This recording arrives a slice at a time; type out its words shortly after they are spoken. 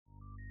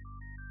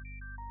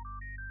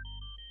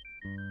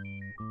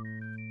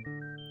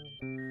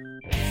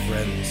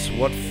Friends,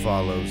 what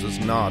follows is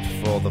not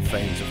for the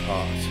faint of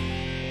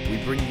heart.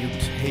 We bring you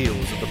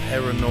tales of the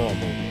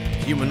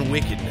paranormal, human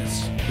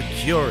wickedness, the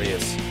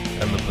curious,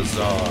 and the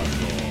bizarre.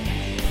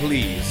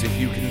 Please, if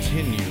you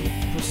continue,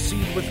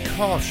 proceed with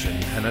caution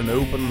and an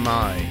open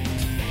mind.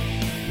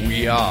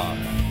 We are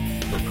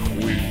the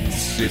Queen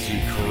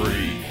City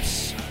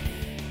Creeps.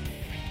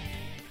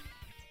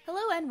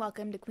 Hello and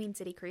welcome to Queen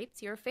City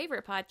Creeps, your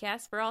favorite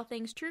podcast for all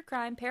things true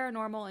crime,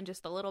 paranormal, and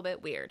just a little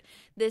bit weird.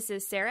 This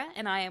is Sarah,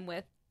 and I am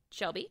with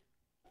Shelby.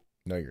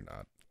 No, you're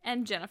not.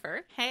 And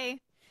Jennifer.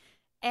 Hey.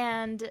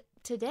 And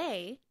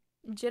today,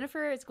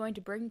 Jennifer is going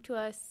to bring to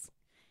us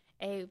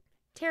a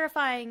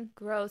terrifying,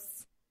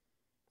 gross,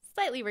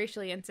 slightly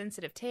racially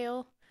insensitive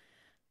tale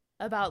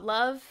about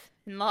love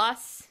and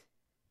loss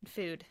and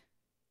food.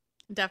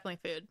 Definitely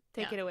food.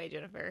 Take it away,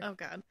 Jennifer. Oh,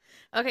 God.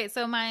 Okay,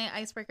 so my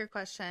icebreaker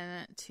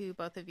question to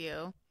both of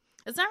you.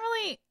 It's not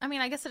really,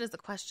 I guess it is a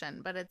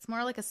question, but it's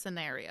more like a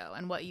scenario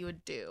and what you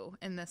would do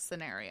in this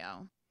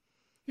scenario.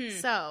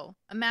 So,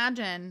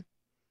 imagine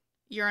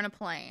you're in a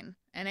plane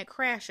and it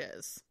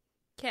crashes.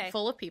 Okay.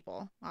 Full of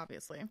people,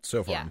 obviously.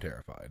 So far, Yeah. I'm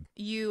terrified.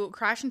 You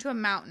crash into a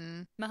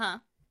mountain. Uh-huh.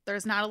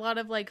 There's not a lot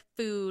of,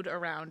 food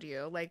around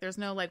you. There's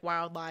no,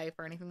 wildlife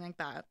or anything like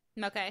that.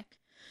 Okay.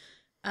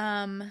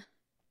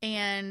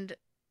 And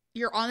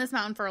you're on this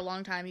mountain for a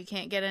long time. You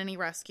can't get any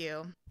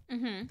rescue.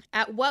 Mm-hmm.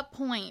 At what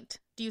point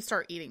do you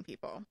start eating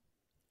people?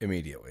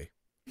 Immediately.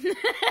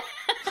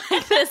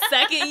 The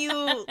second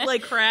you,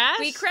 crash?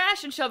 We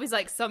crash and Shelby's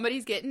like,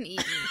 somebody's getting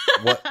eaten.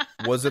 What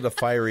was it? A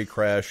fiery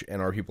crash, and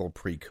are people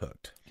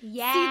pre-cooked?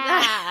 Yeah.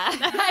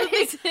 that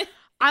is-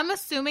 I'm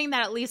assuming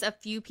that at least a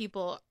few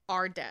people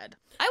are dead.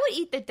 I would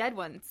eat the dead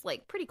ones,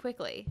 pretty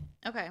quickly.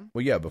 Okay.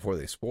 Well, yeah, before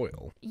they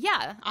spoil.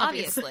 Yeah,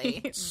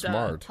 obviously. Duh.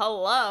 Smart.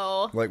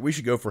 Hello. We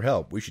should go for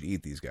help. We should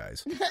eat these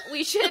guys.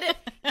 We should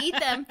eat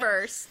them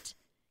first.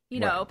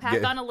 Right.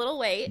 Pack on a little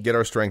weight, Get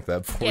our strength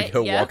up before we Get-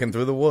 go yep. walking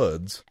through the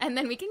woods. and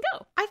then we can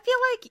go. I feel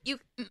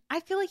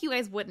like you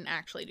guys wouldn't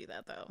actually do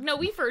that, though. No,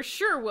 we for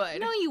sure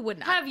would. No, you would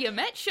not. Have you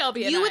met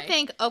Shelby and You I? would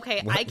think,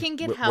 okay, I can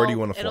get help. Where do you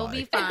wanna It'll fly?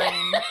 be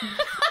fine.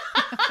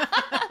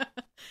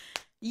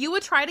 You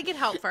would try to get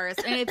help first,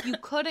 and if you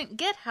couldn't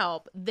get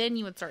help, then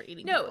you would start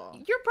eating No, people.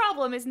 your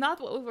problem is not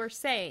what we're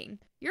saying.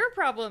 Your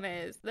problem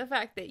is the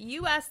fact that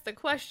you asked the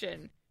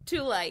question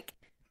to,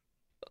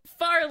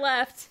 far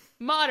left,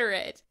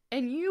 moderate,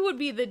 and you would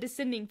be the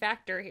dissenting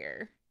factor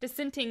here.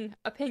 Dissenting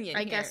opinion I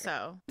here. guess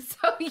so.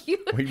 So you...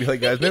 We'd be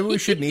like, guys, maybe we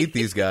shouldn't eat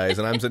these guys.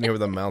 And I'm sitting here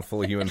with a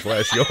mouthful of human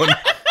flesh going,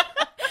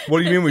 what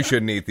do you mean we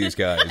shouldn't eat these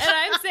guys? And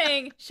I'm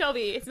saying,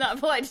 Shelby, it's not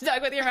polite to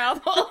talk with your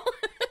mouth full.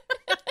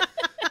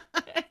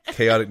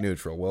 Chaotic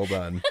neutral. Well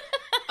done.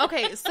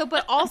 Okay, so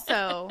but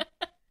also,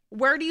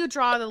 where do you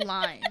draw the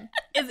line?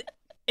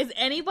 Is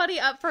anybody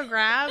up for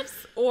grabs,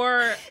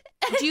 or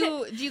do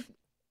you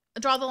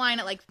draw the line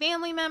at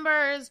family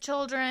members,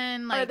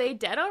 children? Are they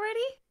dead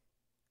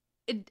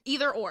already?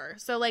 Either or.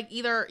 So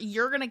either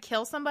you're gonna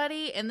kill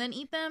somebody and then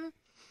eat them,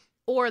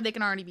 or they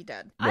can already be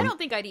dead. I don't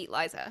think I'd eat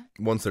Liza.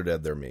 Once they're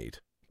dead, they're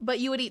meat. But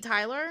you would eat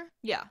Tyler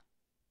Yeah.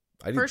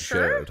 I For did shit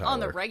out sure? of Tyler. On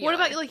the regular.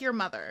 What about your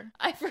mother?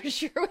 I for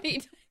sure would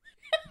eat.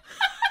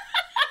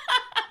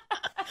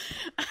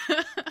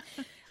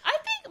 I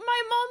think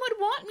my mom would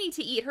want me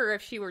to eat her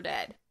if she were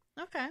dead.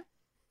 Okay.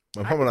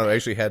 My mom and I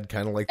actually had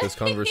kind of this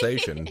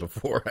conversation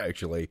before,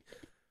 actually.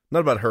 Not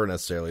about her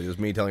necessarily, just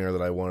me telling her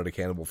that I wanted a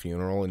cannibal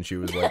funeral, and she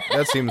was like,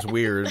 that seems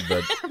weird,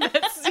 but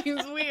That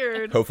seems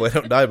weird. hopefully I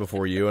don't die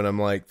before you. And I'm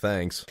like,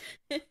 thanks.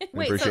 I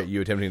Wait, appreciate so-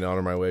 you attempting to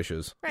honor my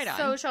wishes. Right on.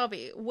 So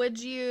Shelby,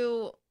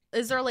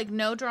 is there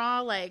no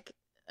draw?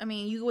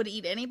 You would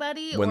eat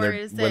anybody, When or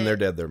when they're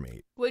dead, they're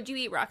meat. Would you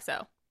eat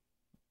Roxo?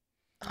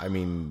 I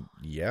mean,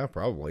 yeah,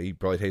 probably.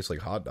 Probably tastes like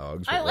hot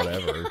dogs, but I like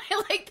whatever.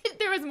 I like that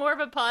there was more of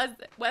a pause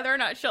whether or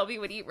not Shelby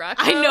would eat Roxo.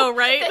 I know,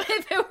 right? than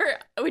if it were,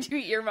 would you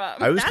eat your mom?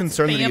 I was That's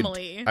concerned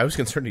family. I was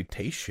concerned he'd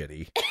taste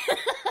shitty.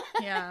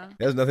 Yeah.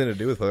 It has nothing to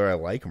do with whether I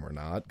like him or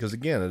not. Because,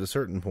 again, at a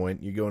certain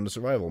point, you go into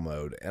survival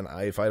mode. And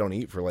if I don't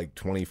eat for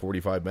 20,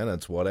 45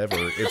 minutes, whatever,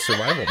 it's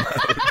survival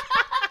mode.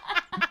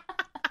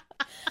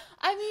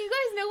 I mean, you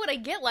guys know what I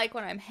get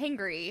when I'm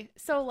hangry.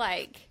 So,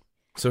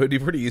 So it'd be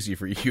pretty easy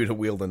for you to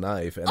wield a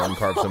knife and then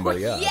carve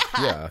somebody up.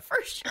 yeah, for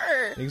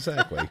sure.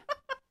 Exactly.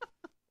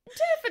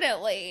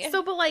 Definitely.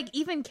 So, but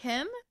even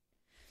Kim?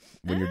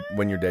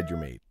 When you're dead, you're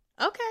meat.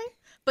 Okay.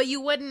 But you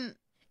wouldn't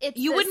it's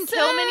you the wouldn't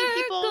kill many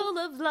people? circle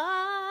of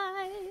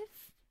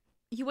life.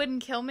 You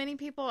wouldn't kill many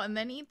people and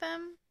then eat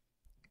them?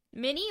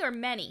 Many or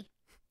many?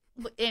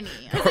 Any.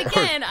 Because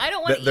again, I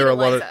don't want to eat There are a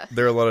lot Eliza. of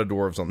there are a lot of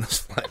dwarves on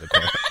this planet,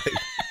 apparently.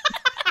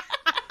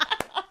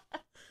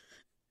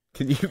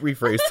 Can you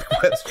rephrase the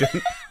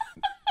question?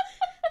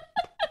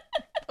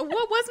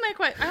 What was my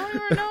question? I don't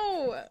even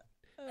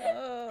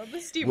know.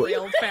 This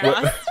derailed What-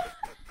 fast.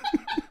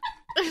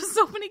 There's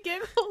so many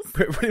giggles.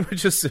 Pretty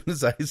much as soon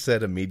as I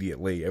said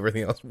immediately,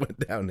 everything else went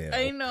downhill.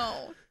 I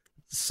know.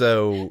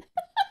 So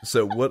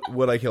what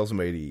would I kill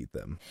somebody to eat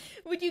them?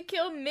 Would you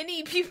kill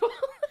many people?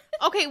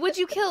 Okay, would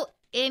you kill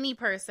any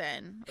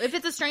person. If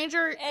it's a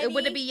stranger,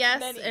 would it be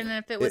yes? Anybody. And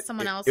if it was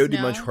someone else, it would be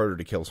no? much harder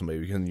to kill somebody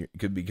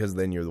because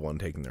then you're the one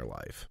taking their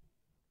life.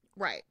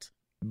 Right.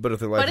 But if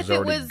their life But is if it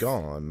already was-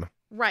 gone,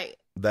 Right.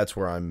 that's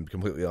where I'm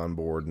completely on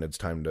board, and it's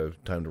time to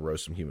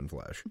roast some human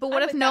flesh. But what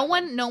I'm if with no that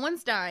one, no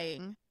one's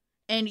dying,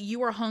 and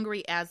you are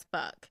hungry as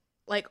fuck?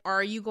 Like,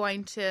 are you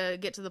going to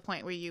get to the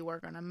point where you are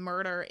going to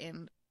murder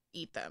and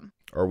eat them?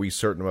 Are we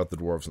certain about the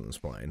dwarves on this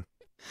plane?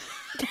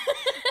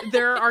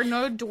 There are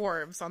no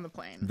dwarves on the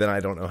plane, Then I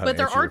don't know how but to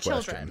there answer are your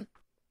children.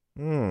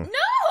 question.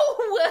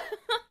 No!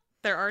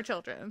 There are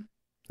children.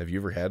 Have you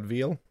ever had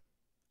veal?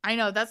 I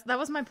know that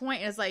was my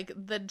point. Is like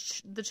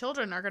the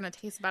children are going to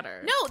taste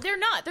better. No, they're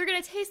not. They're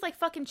gonna taste like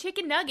fucking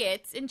chicken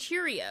nuggets and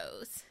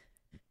Cheerios.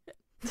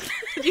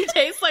 You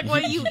taste like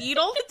what you eat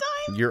all the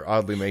time, You're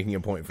oddly making a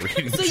point for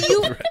eating So you-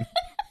 children.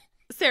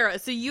 Sarah.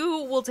 So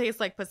you will taste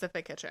like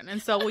Pacific Kitchen,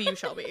 and so will you,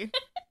 Shelby.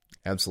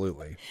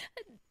 Absolutely.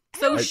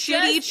 So I-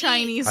 shitty Just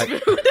Chinese I-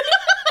 food.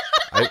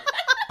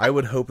 I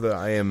would hope that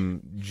I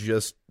am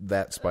just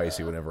that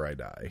spicy whenever I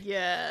die.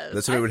 Yes.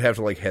 That somebody would have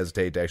to like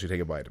hesitate to actually take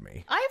a bite of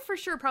me. I for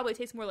sure probably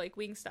taste more like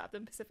Wingstop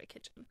than Pacific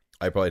Kitchen.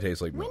 I probably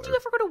taste like When Miller. do you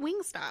ever go to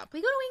Wingstop?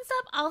 We go to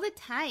Wingstop all the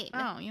time.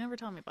 Oh, you never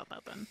told me about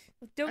that then.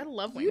 Don't, I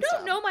love You Wingstop.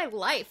 don't know my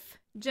life,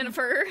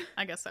 Jennifer.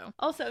 I guess so.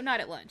 Also, not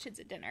at lunch.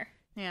 It's at dinner.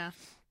 Yeah.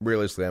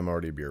 Realistically, I'm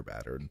already beer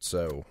battered,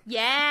 so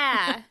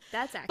Yeah,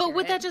 that's accurate. But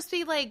would that just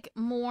be like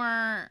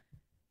more?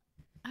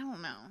 I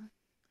don't know.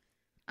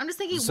 I'm just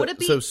thinking, so, would it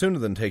be? so sooner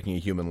than taking a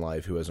human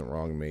life who hasn't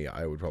wronged me,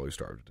 I would probably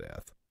starve to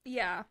death.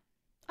 Yeah.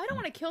 I don't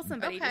want to kill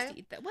somebody Okay. just to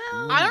eat that.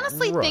 Well, I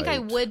honestly think I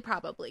Right. would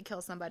probably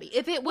kill somebody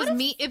if it was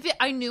me. If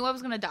I knew I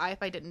was gonna die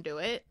if I didn't do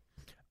it,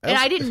 and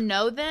Also- I didn't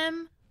know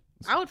them,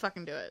 I would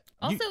fucking do it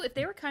also, if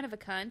they were kind of a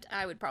cunt,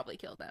 I would probably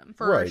kill them.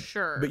 for right.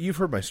 sure. But you've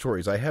heard my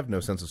stories. I have no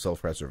sense of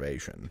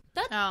self-preservation.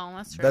 oh,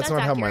 that's true. That's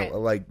not how accurate. my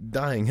like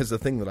dying is a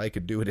thing that I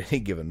could do at any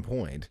given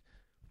point.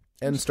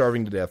 And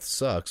starving to death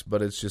sucks,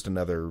 but it's just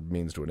another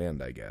means to an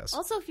end, I guess.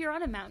 Also, if you're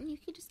on a mountain, you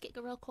can just get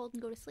real cold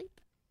and go to sleep.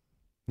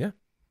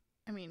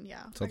 I mean,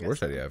 yeah. It's not I the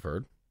worst guess so. idea I've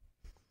heard.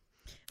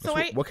 So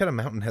What kind of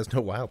mountain has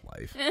no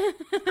wildlife? I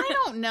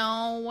don't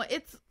know.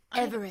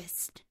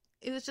 Everest.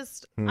 It was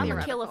just. I'm I'm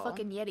gonna kill a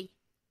theoretical. fucking Yeti.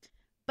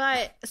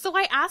 But so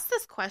I asked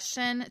this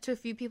question to a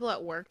few people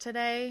at work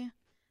today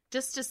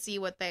just to see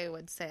what they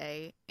would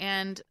say.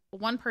 And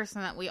one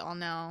person that we all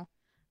know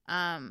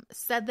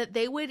said that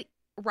they would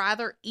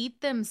rather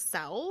eat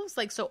themselves,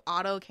 like so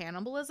auto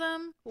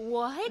cannibalism,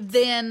 What?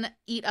 than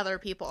eat other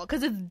people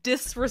because it's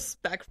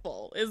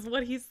disrespectful, is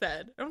what he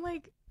said. I'm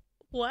like,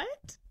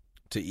 what?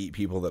 To eat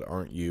people that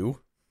aren't you?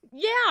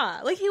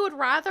 Yeah, like he would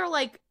rather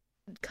like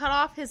cut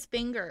off his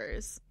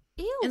fingers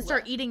Ew. and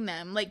start eating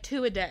them like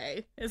 2 a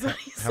day. Is what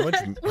he How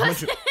said.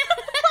 much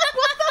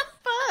What the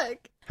fuck?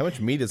 how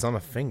much meat is on a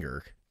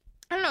finger?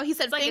 I don't know. He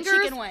said It's like fingers. a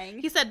chicken wing.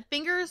 He said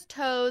fingers,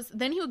 toes.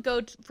 Then he would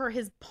go for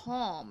his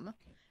palm,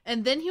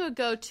 and then he would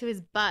go to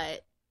his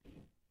butt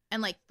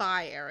and like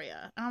thigh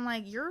area. And I'm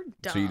like, you're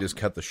dumb. So you just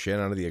cut the shit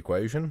out of the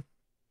equation?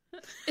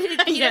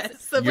 Yes,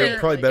 You're severely.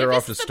 probably better if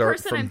off to it's the start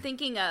person from. I'm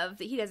thinking of,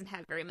 he doesn't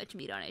have very much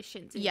meat on his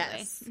shins anyway.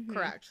 Yes, Mhm.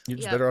 correct. You're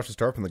just Yep. better off to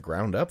start from the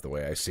ground up, the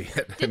way I see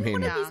it. Didn't I mean,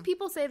 one of Yeah. these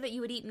people say that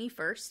you would eat me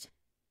first?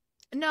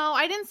 No,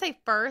 I didn't say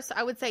first.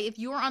 I would say if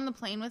you were on the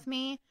plane with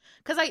me,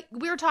 because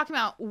we were talking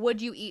about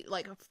would you eat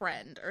like a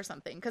friend or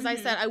something? Because I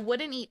Mhm. said I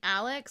wouldn't eat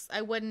Alex.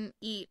 I wouldn't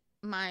eat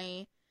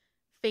my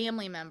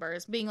family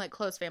members, being like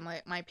close family,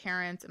 like my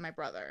parents and my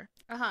brother.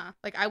 Uh-huh.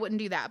 Like I wouldn't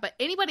do that. But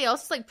anybody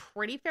else is like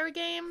pretty fair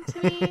game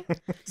to me.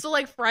 So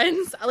like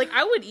friends, like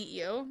I would eat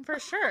you for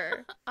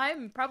sure.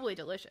 I'm probably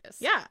delicious.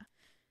 Yeah.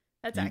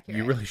 That's you, accurate.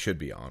 you really should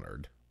be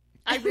honored.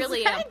 I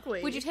really Exactly.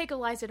 am. Would you take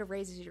Eliza to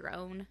raise as your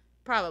own?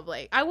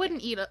 Probably. I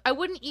wouldn't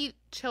eat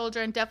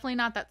children, definitely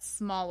not that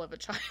small of a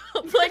child.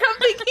 Like I'm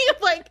thinking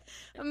of like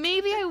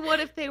maybe I would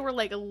if they were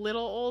like a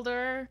little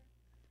older.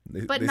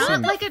 But not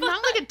seem, like a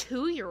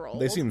 2-year-old.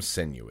 they seem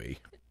sinewy.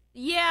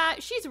 Yeah,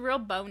 she's real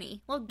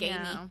bony. A little gamey.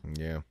 Yeah.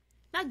 Yeah.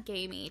 Not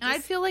gamey. And I'd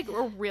Just... feel like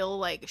a real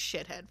like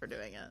shithead for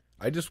doing it.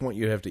 I just want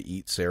you to have to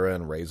eat Sarah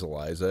and raise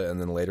Eliza, and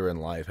then later in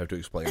life have to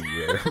explain to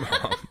your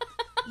mom.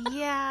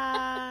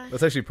 Yeah.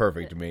 That's actually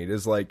perfect to me. It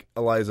is like,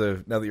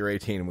 Eliza, now that you're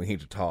 18 and we need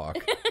to talk.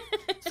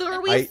 So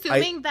are we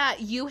assuming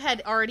that you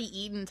had already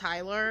eaten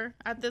Tyler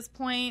at this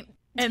point,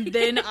 and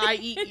then I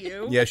eat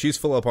you? Yeah, she's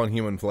full up on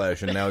human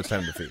flesh, and now it's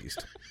time to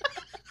feast.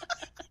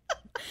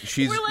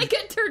 She's We're like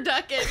a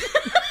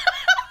turducken.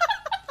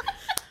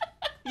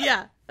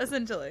 Yeah,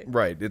 essentially.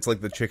 right. It's like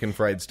the chicken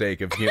fried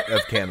steak of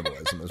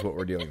cannibalism is what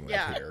we're dealing with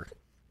Yeah. here.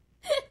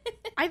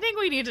 I think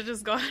we need to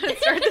just go ahead and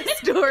start the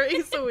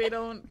story so we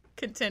don't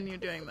continue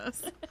doing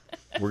this.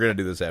 We're gonna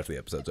do this after the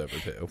episode's over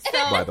too.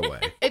 By the way,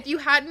 If you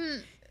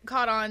hadn't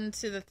caught on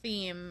to the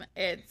theme,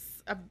 I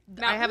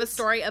have a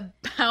story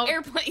about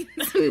Airplanes.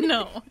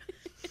 No.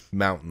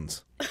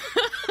 mountains.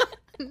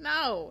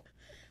 No.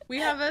 We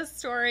have a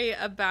story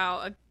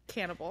about a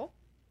cannibal.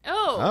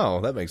 Oh.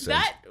 Oh, that makes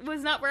sense. That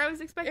was not where I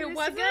was expecting It this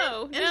wasn't? to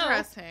go. No.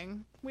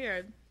 Interesting.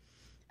 Weird.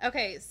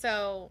 Okay,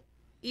 so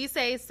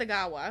Issei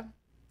Sagawa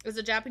is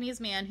a Japanese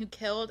man who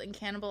killed and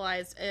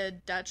cannibalized a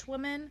Dutch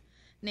woman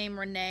named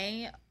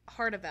Renee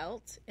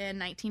Hartevelt in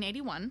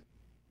 1981.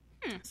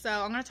 So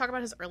I'm going to talk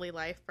about his early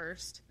life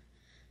first.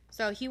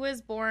 So he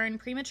was born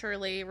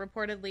prematurely,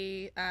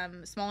 reportedly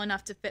small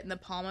enough to fit in the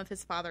palm of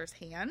his father's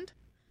hand.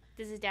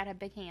 Does his dad have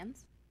big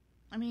hands?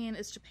 I mean,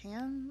 it's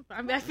Japan.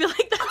 I mean, I feel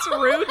like that's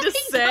rude to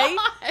say,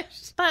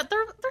 but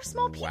they're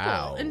small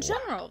people in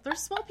general. They're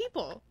small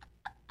people.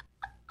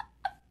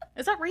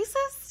 Is that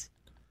racist?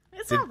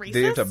 It's not racist. Did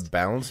you have to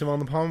balance him on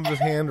the palm of his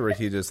hand, or is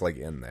he just like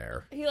in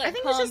there? He like I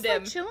think he's palmed just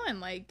him. like chilling.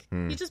 Like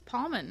he's just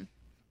palming.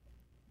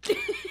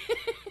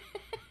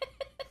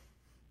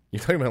 You're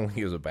talking about when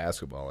he was a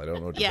basketball. I don't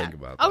know what to think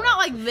about that. Oh, not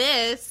like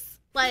this.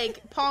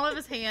 Like palm of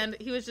his hand.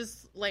 He was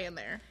just laying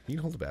there. You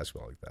can hold a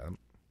basketball like that.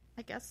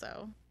 I guess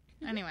so.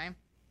 Anyway.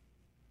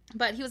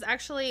 But he was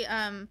actually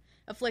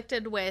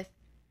afflicted with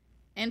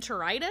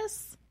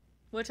enteritis,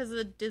 which is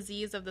a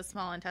disease of the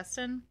small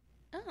intestine.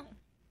 Oh.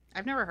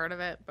 I've never heard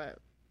of it, but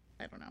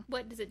I don't know.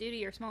 What does it do to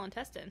your small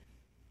intestine?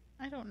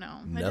 I don't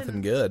know.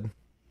 Nothing good.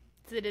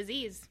 It's a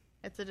disease.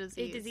 It's a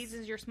disease. It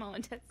diseases your small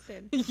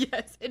intestine.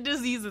 Yes, it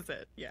diseases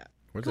it. Yeah.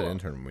 Where's that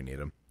intern when we need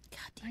him? God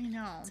I damn it.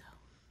 know.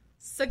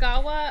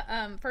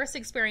 Sagawa first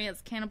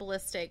experienced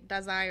cannibalistic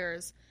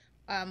desires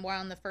while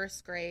in the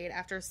first grade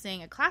after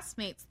seeing a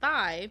classmate's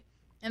thigh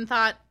and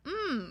thought,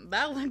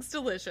 that looks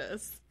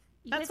delicious.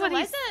 That's what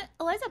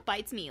Eliza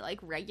bites me like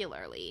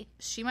regularly.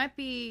 She might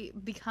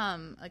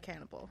become a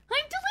cannibal.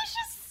 I'm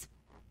delicious.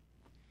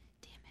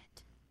 Damn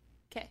it.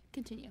 Okay,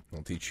 continue.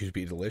 I'll teach you to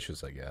be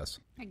delicious, I guess.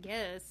 I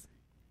guess.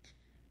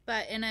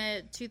 But in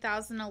a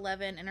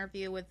 2011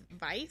 interview with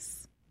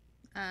Vice,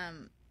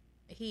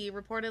 he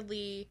reported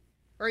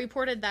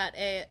that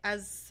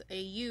as a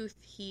youth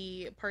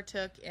he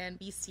partook in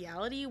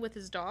bestiality with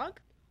his dog.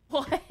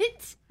 What?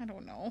 I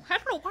don't know.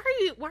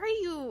 Why are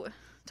you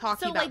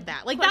talking So, about like,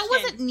 that? Like question.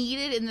 that wasn't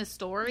needed in the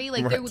story.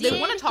 Like Right. they Did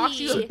want to talk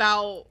to you he-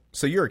 about.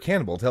 So you're a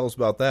cannibal. Tell us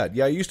about that.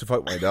 Yeah, I used to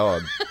fuck my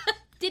dog.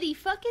 Did he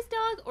fuck his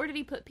dog, or did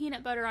he put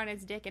peanut butter on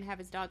his dick and have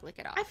his dog lick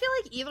it off? I feel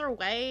like either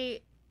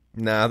way.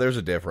 Nah, there's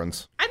a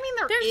difference. I mean,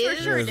 There's there for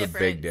is, sure There's a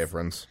big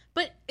difference.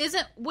 difference.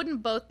 but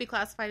wouldn't both be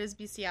classified as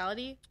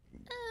bestiality?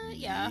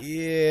 Yeah.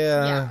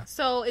 Yeah.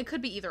 So it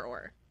could be either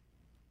or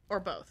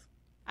both.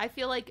 I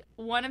feel like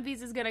one of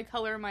these is going to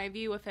color my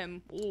view of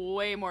him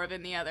way more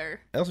than the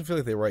other. I also feel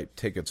like they write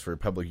tickets for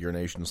public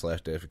urination /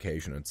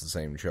 defecation. It's the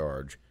same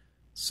charge.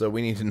 So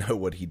we need to know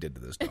what he did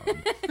to this dog.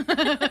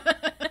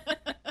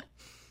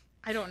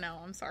 I don't know.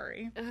 I'm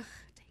sorry. Ugh, dang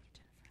it,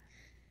 Jennifer.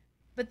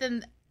 But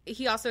then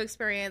he also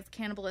experienced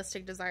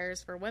cannibalistic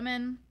desires for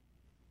women.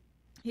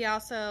 He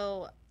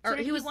also, So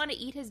did he want to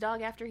eat his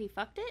dog after he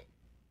fucked it?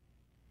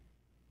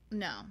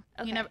 no.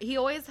 Okay. He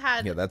always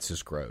had. Yeah, that's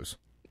just gross.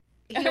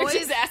 He I was always,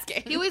 just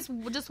asking. He always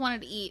just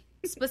wanted to eat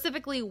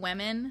specifically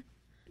women,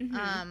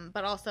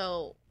 but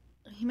also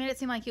he made it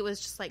seem like it was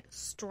just like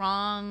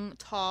strong,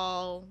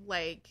 tall,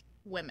 like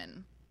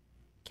women.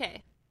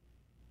 Okay.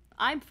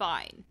 I'm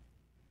fine.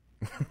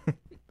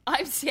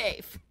 I'm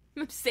safe.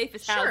 I'm safe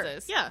as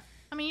houses. Yeah.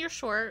 I mean, you're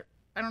short.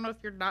 I don't know if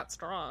you're not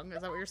strong.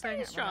 Is that what you're saying?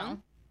 pretty I don't know.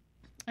 strong.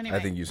 Anyway, I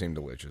think you seem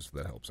delicious, if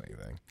that helps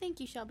anything.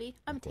 Thank you, Shelby.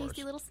 I'm a Of course.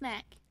 tasty little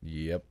snack.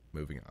 Yep,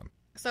 moving on.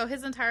 so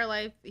his entire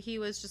life, he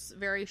was just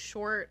very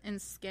short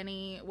and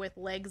skinny with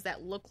legs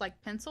that look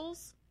like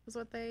pencils, is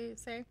what they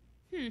say.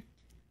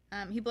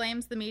 He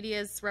blames the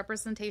media's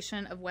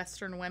representation of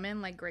Western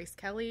women like Grace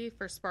Kelly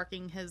for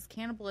sparking his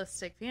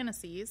cannibalistic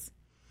fantasies.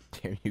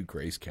 Damn you,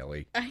 Grace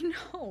Kelly. I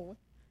know.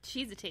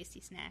 She's a tasty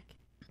snack.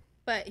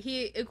 But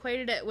he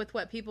equated it with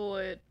what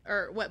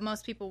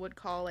most people would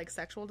call like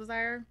sexual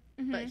desire.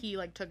 But he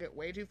like took it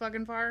way too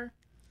fucking far.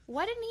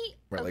 Why didn't he?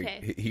 Right, Okay.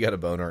 like he got a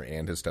boner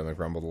and his stomach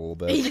rumbled a little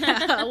bit.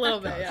 Yeah, a little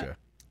bit, yeah. Gotcha.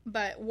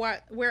 But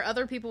where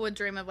other people would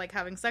dream of like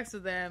having sex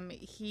with them,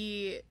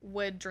 he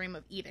would dream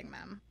of eating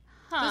them.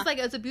 Huh. Just like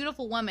it's a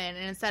beautiful woman,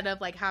 and instead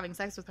of like having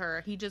sex with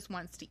her, he just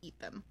wants to eat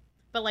them,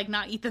 but like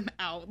not eat them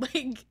out,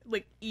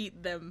 like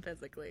eat them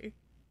physically.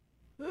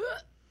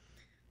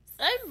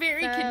 I'm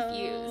very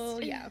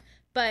confused. Yeah,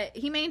 but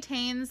he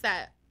maintains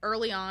that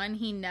early on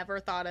he never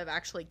thought of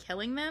actually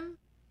killing them.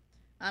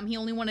 He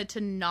only wanted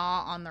to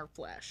gnaw on their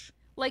flesh.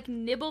 Like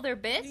nibble their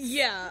bits?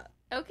 Yeah,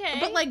 Okay.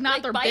 but like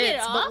not their bite it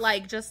bits, off? but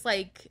like just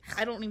like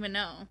I don't even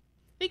know.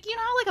 Like you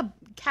know how like a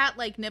cat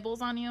like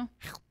nibbles on you,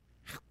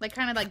 like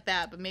kind of like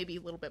that, but maybe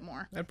a little bit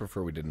more. I'd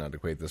prefer we did not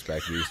equate this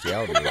back to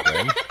bestiality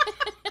again.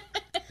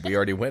 We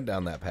already went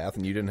down that path,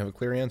 and you didn't have a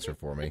clear answer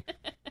for me.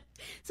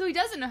 So he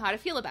doesn't know how to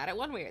feel about it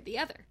one way or the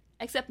other.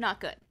 Except not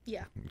good.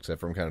 Yeah.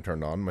 Except for I'm kind of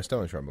turned on. My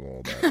stomach's rumbling a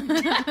little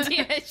bit.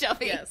 Damn it,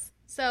 Shelby. Yes.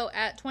 So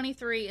at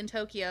 23 in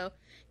Tokyo,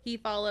 he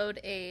followed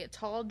a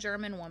tall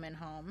German woman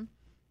home,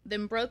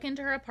 then broke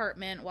into her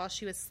apartment while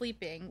she was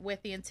sleeping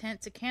with the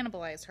intent to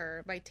cannibalize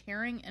her by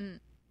tearing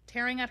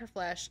at her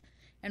flesh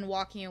and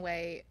walking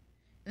away.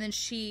 And then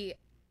he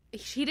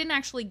didn't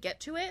actually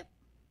get to it.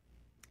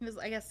 He was,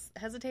 I guess,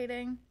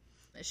 hesitating.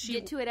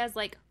 Get to it as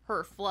like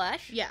her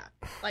flesh. Yeah.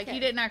 Like Okay. he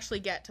didn't actually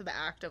get to the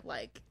act of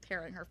like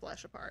tearing her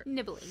flesh apart.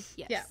 Nibbling.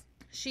 Yes. Yeah.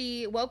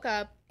 She woke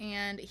up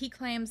and he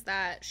claims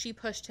that she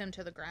pushed him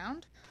to the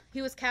ground.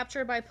 He was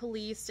captured by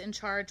police and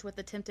charged with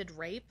attempted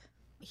rape.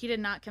 He did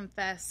not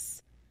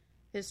confess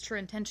his true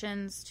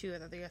intentions to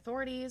the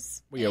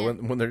authorities. Well, yeah,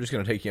 when they're just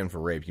going to take you in for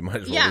rape, you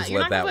might as well Yeah, just you're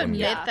let not that going one to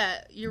go. admit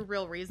that your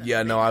real reason. Yeah,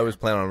 for no, being I there. was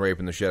planning on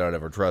raping the shit out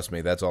of her. Trust me,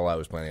 that's all I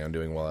was planning on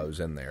doing while I was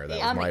in there. That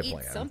was I'm my gonna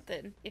plan. eat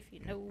something, if you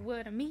know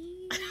what I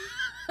mean.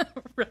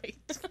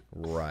 Right.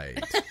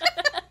 Right.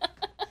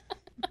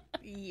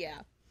 Yeah.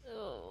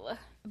 Oh.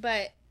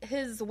 But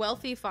his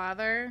wealthy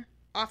father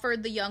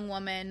offered the young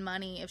woman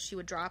money if she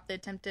would drop the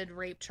attempted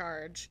rape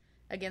charge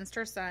against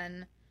her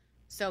son.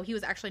 So he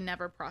was actually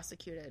never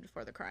prosecuted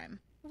for the crime.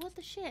 What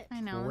the shit? I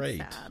know.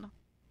 Great. It's sad.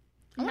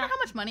 I wonder how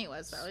much money it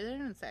was, though. They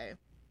didn't say.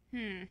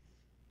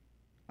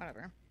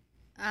 Whatever.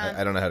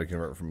 I don't know how to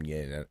convert from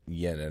yen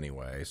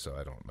anyway, so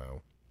I don't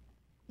know.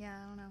 Yeah,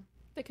 I don't know.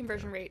 The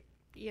conversion rate,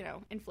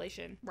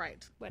 inflation,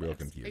 Right. what Real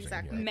ifs. confusing.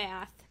 Exactly. yeah.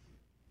 Math.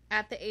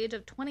 At the age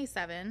of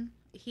 27,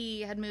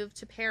 he had moved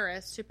to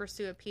Paris to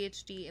pursue a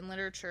PhD in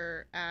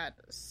literature at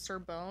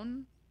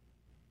Sorbonne.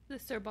 The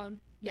Sorbonne.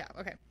 Yeah,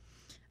 okay.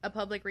 A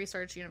public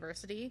research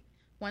university.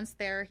 Once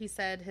there, he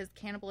said his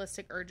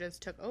cannibalistic urges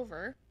took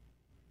over.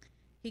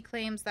 He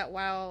claims that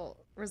while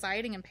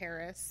residing in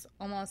Paris,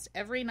 almost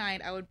every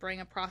night I would bring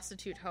a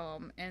prostitute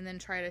home and then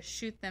try to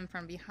shoot them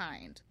from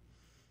behind.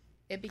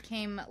 It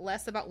became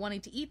less about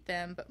wanting to eat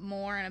them, but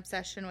more an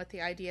obsession with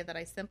the idea that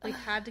I simply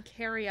had to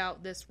carry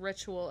out this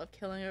ritual of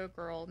killing a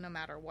girl no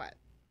matter what.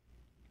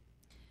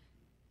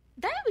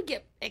 That would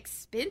get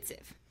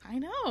expensive. I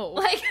know.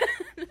 Like,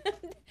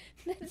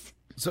 that's...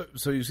 So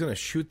he was going to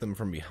shoot them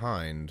from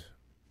behind,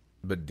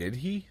 but did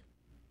he?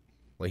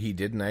 Like, he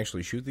didn't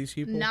actually shoot these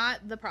people?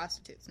 Not the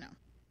prostitutes, no.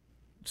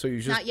 So you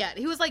just... Not yet.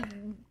 He was, like,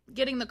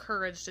 getting the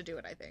courage to do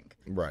it, I think.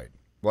 Right.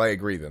 Well, I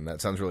agree then.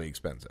 That sounds really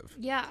expensive.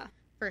 Yeah.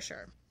 For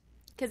sure.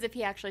 Because if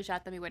he actually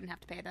shot them, he wouldn't have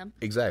to pay them.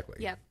 Exactly.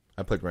 Yep.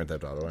 I played Grand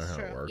Theft Auto. I know how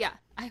True. it works. Yeah.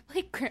 I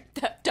like Grand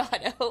Theft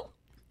Auto.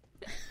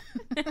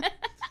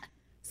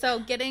 So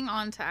getting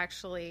on to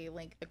actually,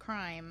 like, the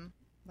crime,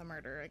 the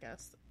murder, I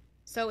guess.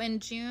 So in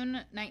June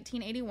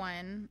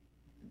 1981,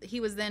 he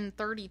was then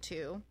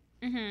 32.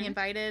 He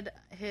invited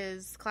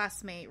his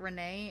classmate,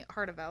 Renee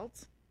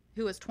Hartevelt,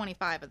 who was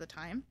 25 at the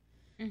time,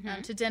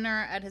 to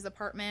dinner at his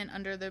apartment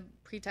under the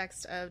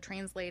pretext of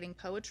translating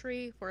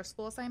poetry for a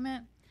school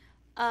assignment.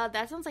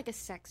 That sounds like a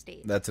sex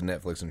date. That's a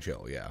Netflix and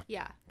chill, yeah.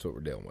 Yeah. That's what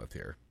we're dealing with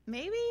here.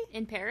 Maybe?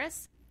 In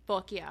Paris?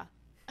 Fuck yeah.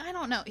 I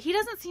don't know. He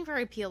doesn't seem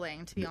very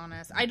appealing, to be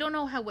honest. I don't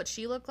know what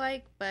she looked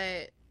like,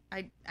 but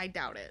I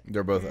doubt it.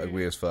 They're both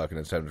ugly as fuck, and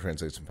it's time to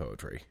translate some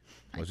poetry.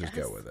 Let's just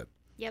guess. go with it.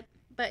 Yep.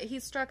 But he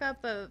struck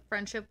up a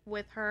friendship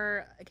with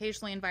her,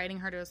 occasionally inviting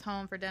her to his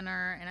home for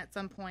dinner, and at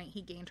some point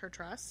he gained her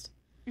trust.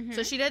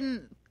 So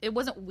it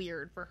wasn't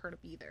weird for her to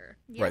be there.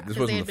 Yeah. Right, this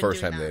 'Cause they wasn't had the been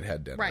first doing time that. they'd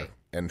had dinner Right.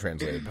 and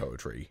translated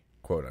poetry,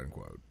 quote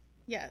unquote.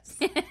 Yes.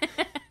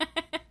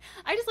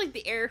 I just like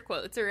the air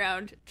quotes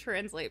around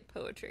translate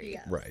poetry.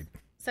 Yes. Right.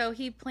 So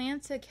he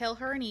planned to kill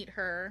her and eat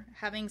her,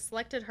 having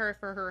selected her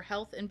for her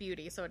health and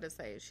beauty, so to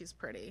say she's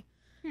pretty.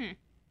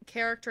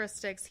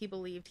 Characteristics he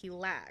believed he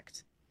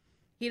lacked.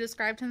 He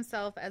described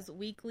himself as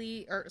weak,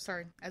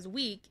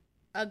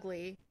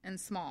 ugly, and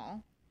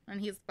small, and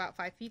he's about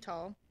 5 feet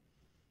tall,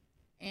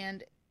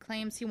 and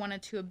claims he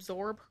wanted to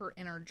absorb her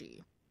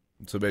energy.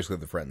 So basically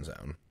the friend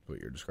zone is what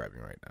you're describing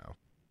right now.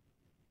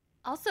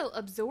 Also,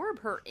 absorb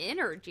her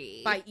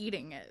energy. By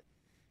eating it.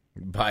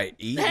 By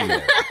eating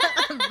it.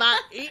 By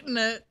eating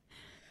it.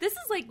 This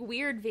is like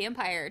weird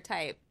vampire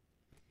type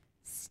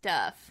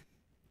stuff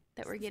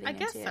that we're getting I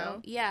guess into.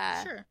 so.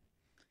 Yeah. Sure.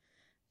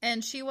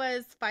 And she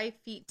was 5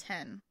 feet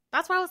 10.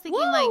 That's why I was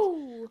thinking,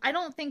 Whoa! I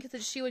don't think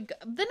that she would go.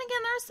 Then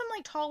again, there's some,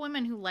 like, tall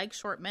women who like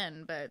short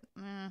men, but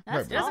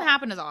That's it doesn't tall.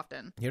 happen as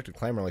often. You have to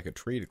climb her like a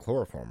tree to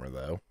chloroform her,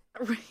 though.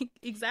 Right,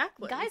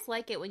 exactly. Guys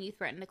like it when you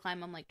threaten to climb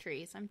them like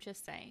trees. I'm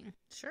just saying.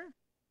 Sure.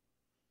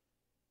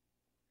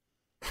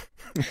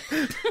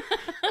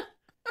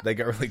 They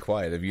got really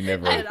quiet. Have you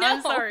never? I know.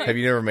 I'm sorry. Have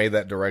you never made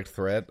that direct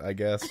threat? I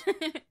guess.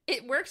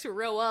 It works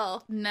real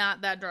well.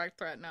 Not that direct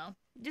threat, no.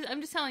 I'm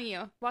just telling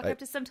you. Walk up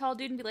to some tall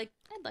dude and be like,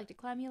 I'd like to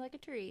climb you like a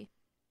tree.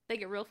 They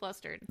get real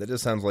flustered. That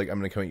just sounds like I'm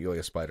going to come at you like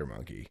a spider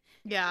monkey.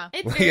 Yeah.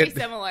 It's Like, very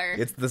similar.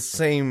 It's the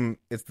same.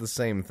 It's the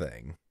same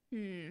thing.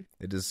 Hmm.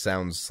 It just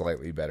sounds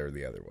slightly better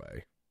the other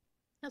way.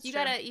 That's You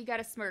true.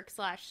 gotta smirk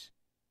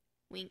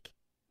 / wink.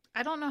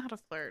 I don't know how to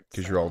flirt.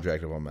 Because so- you're all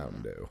jacked up on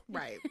Mountain Dew.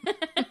 Right.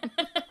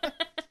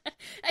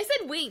 I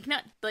said wink,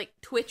 not like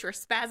twitch or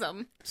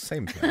spasm.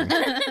 Same thing.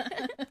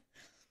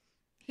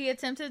 He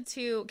attempted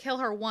to kill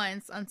her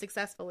once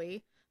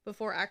unsuccessfully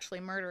before actually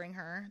murdering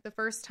her. The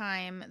first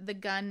time, the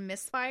gun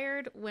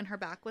misfired when her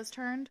back was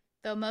turned.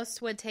 Though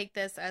most would take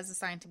this as a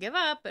sign to give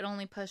up, it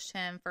only pushed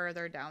him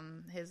further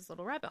down his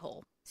little rabbit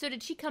hole. So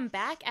did she come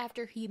back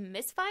after he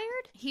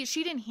misfired?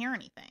 She didn't hear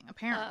anything,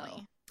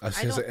 apparently. I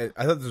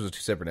thought this was two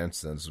separate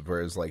instances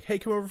where it's like, hey,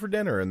 come over for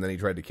dinner. And then he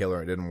tried to kill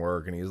her and it didn't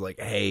work. And he was like,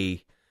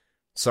 hey,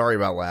 sorry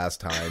about last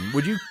time.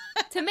 Would you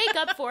To make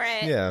up for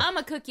it, Yeah. I'm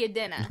going to cook you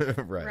dinner.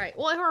 Right. Right.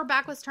 Well, her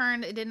back was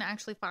turned. It didn't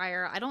actually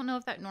fire. I don't know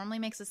if that normally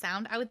makes a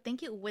sound. I would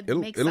think it would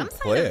make some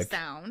kind of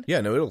sound.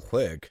 Yeah, no, it'll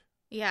click.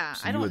 Yeah.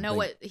 So I you don't would know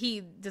think- what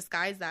he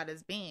disguised that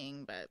as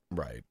being, but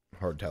Right.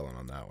 Hard telling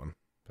on that one.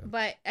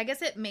 But I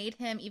guess it made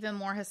him even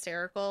more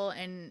hysterical,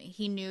 and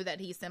he knew that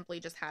he simply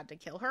just had to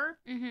kill her.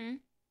 Mm-hmm.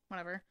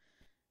 Whatever.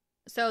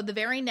 So the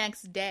very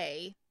next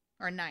day,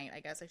 or night, I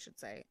guess I should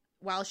say,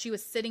 while she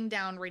was sitting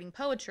down reading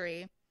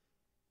poetry,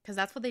 because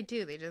that's what they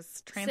do. They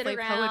just translate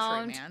poetry,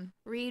 around. man.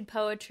 Read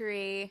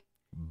poetry.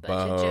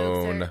 Bunch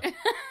Bone. of jokes are...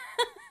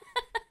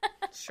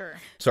 Sure.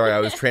 Sorry, I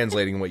was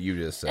translating what you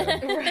just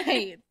said.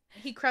 Right.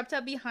 He crept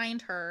up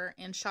behind her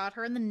and shot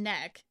her in the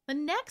neck. The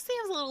neck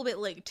seems a little bit,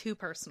 like, too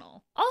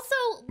personal. Also,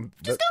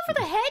 just go for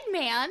the head,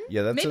 man.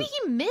 Yeah, that's Maybe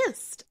he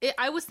missed.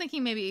 I was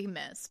thinking maybe he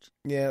missed.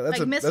 yeah, that's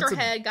Like, missed that's her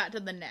head, got to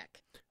the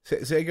neck.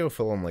 Say I go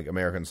film like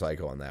American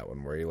Psycho on that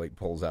one, where he like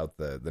pulls out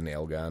the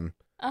nail gun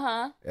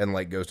Uh-huh. and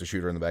like goes to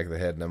shoot her in the back of the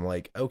head, and I'm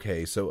like,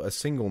 okay, so a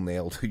single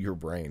nail to your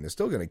brain is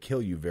still going to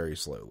kill you very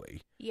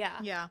slowly. Yeah.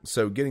 Yeah.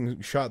 So getting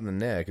shot in the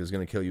neck is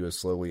going to kill you as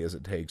slowly as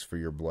it takes for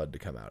your blood to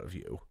come out of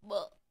you.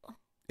 Well,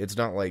 It's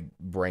not like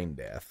brain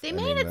death. They I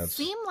made mean, it that's-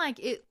 seem like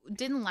it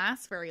didn't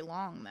last very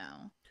long,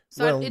 though.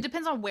 So Well- it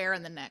depends on where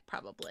in the neck,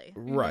 probably.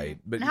 right,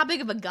 but And how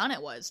big of a gun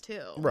it was,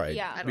 too. right,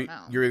 Yeah. I don't but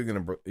know. you're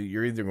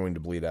either going to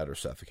bleed out or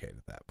suffocate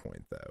at that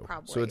point, though.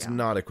 Probably, so it's yeah.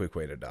 not a quick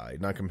way to die,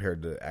 not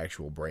compared to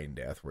actual brain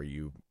death where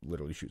you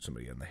literally shoot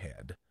somebody in the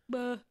head.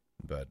 But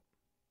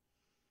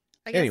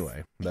I guess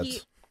anyway,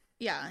 that's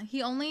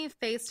he only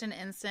faced an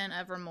instant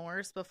of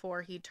remorse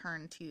before he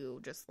turned to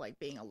just, like,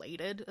 being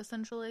elated,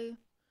 essentially.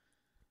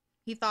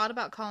 He thought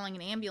about calling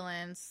an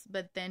ambulance,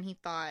 but then he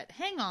thought,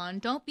 hang on,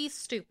 don't be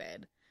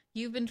stupid.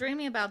 You've been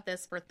dreaming about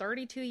this for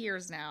 32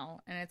 years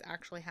now, and it's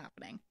actually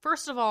happening.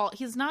 First of all,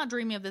 he's not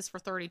dreaming of this for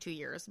 32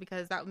 years,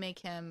 because that would make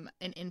him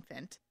an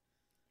infant.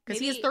 Because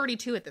he is Maybe-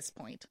 32 at this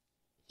point.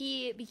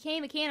 he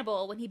became a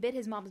cannibal when he bit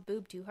his mom's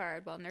boob too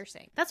hard while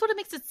nursing. That's what it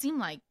makes it seem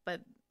like,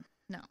 but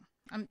no.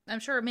 I'm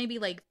sure maybe,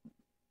 like,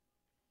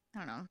 I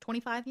don't know,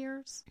 25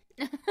 years?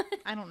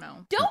 I don't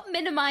know. Don't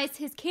minimize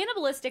his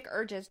cannibalistic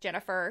urges,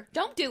 Jennifer.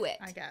 Don't do it.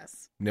 I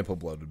guess. Nipple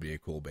Blood would be a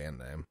cool band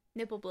name.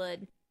 Nipple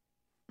blood.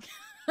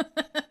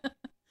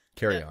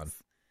 Carry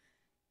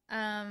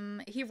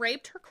on. He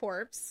raped her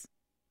corpse,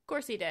 Of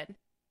course he did.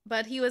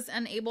 but he was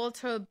unable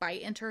to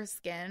bite into her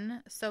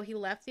skin, so he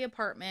left the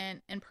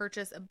apartment and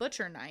purchased a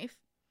butcher knife.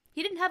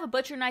 He didn't have a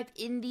butcher knife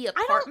in the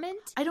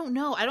apartment. I don't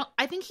know.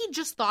 I think he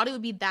just thought it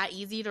would be that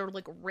easy to,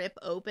 like, rip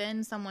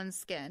open someone's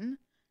skin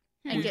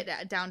and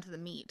get down to the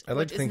meat. I'd like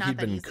which to is think not he'd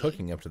that been easy.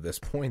 cooking up to this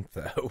point,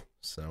 though.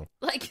 So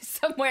Like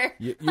somewhere.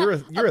 you're a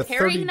paring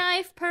 30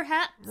 knife,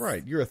 perhaps.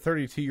 right. You're a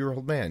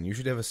 32-year-old man. You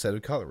should have a set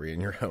of cutlery in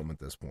your home at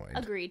this point.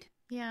 Agreed.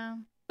 Yeah.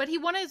 But he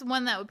wanted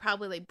one that would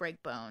probably, like,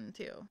 break bone,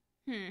 too.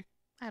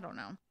 I don't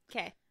know.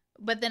 Okay.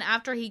 But then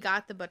after he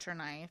got the butcher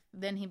knife,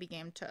 then he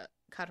began to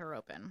cut her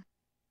open.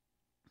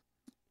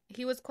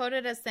 He was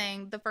quoted as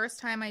saying, "The first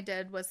time I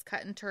did was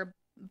cut into her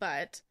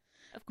butt.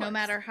 Of course. No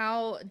matter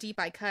how deep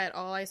I cut,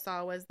 all I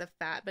saw was the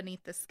fat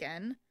beneath the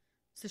skin."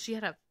 So she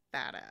had a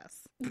fat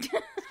ass.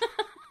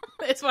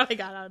 It's what I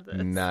got out of this.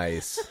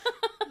 Nice.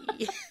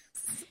 Yes.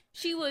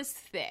 She was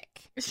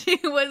thick. She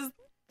was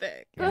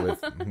thick.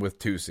 with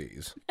two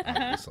C's,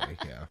 obviously.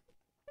 Yeah.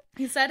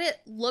 He said it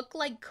looked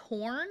like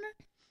corn,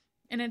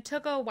 and it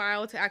took a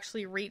while to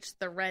actually reach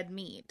the red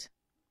meat.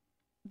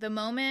 The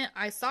moment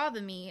I saw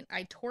the meat,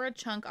 I tore a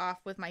chunk off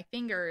with my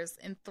fingers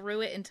and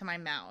threw it into my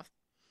mouth.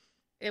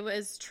 It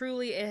was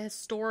truly a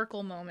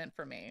historical moment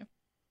for me.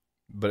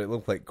 But it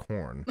looked like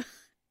corn.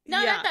 No,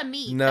 Yeah. not the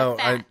meat. No,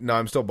 the fat.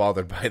 I'm still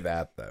bothered by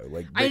that though.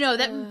 Like I know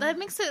that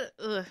makes it.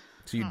 Ugh.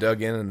 So you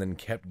dug in and then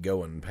kept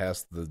going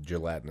past the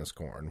gelatinous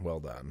corn.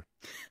 Well done.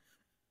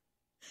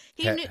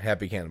 He knew,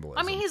 Happy cannibalism.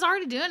 I mean, he's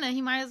already doing it.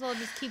 He might as well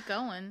just keep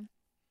going.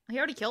 He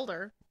already killed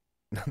her.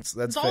 that's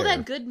It's fair. all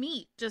that good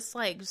meat, just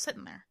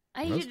sitting there.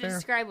 I need That's you to fair.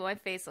 describe what my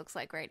face looks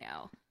like right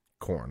now.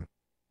 Corn.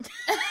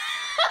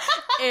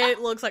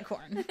 It looks like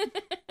corn.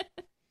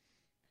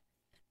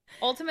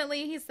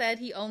 Ultimately, he said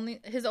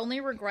his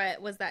only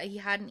regret was that he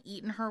hadn't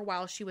eaten her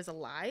while she was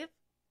alive,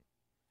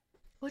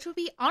 which would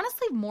be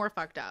honestly more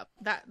fucked up.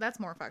 That's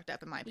more fucked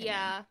up in my opinion.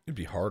 Yeah. It'd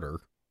be harder.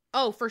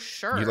 Oh, for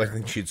sure. You'd like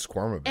think she'd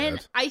squirm a bit.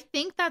 And I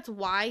think that's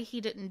why he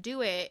didn't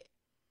do it.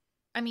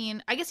 I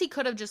mean, I guess he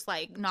could have just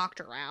knocked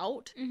her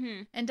out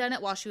Mm-hmm. and done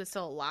it while she was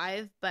still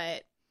alive,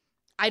 but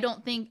I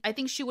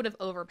think she would have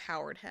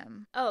overpowered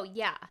him. Oh,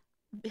 yeah.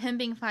 Him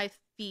being 5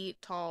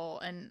 feet tall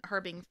and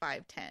her being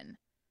 5'10".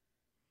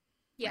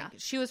 Yeah.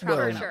 She was probably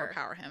Well, going to sure.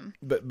 overpower him.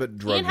 but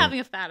drugging. And having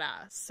a fat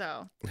ass,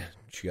 so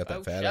She got that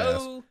Oh, fat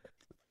ass. show.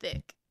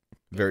 thick.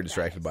 Very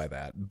distracted by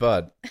that.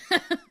 But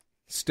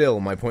still,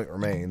 my point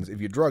remains: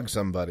 if you drug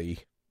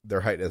somebody,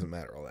 their height doesn't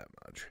matter all that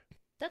much.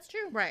 That's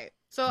true. Right.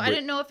 So I But-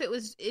 didn't know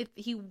if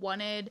he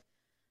wanted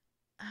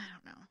I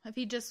don't know. If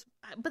he just...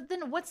 But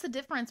then what's the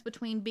difference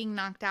between being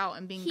knocked out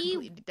and being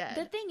completely dead?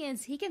 The thing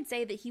is, he can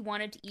say that he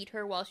wanted to eat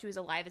her while she was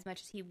alive as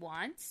much as he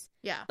wants.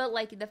 Yeah. But,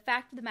 like, the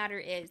fact of the matter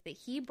is that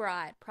he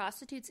brought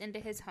prostitutes into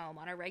his home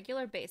on a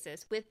regular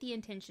basis with the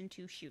intention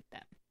to shoot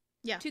them.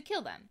 Yeah. To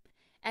kill them.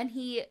 And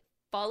he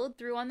followed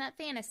through on that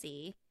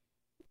fantasy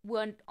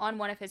on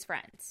one of his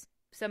friends.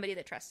 Somebody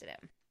that trusted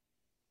him.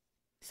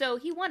 So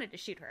he wanted to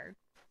shoot her.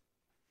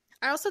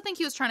 I also think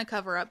he was trying to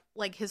cover up,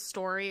 like, his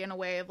story in a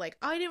way of, like,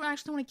 oh, I didn't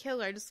actually want to kill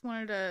her. I just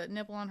wanted to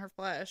nibble on her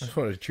flesh. I just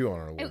wanted to chew on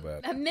her a little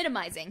bit. I'm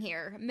minimizing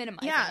here.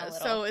 Minimizing a Yeah, little.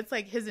 so it's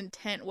like his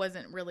intent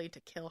wasn't really to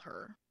kill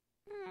her.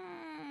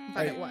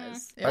 But it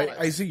was.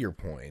 I see your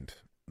point,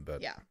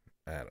 but Yeah.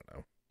 I don't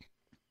know.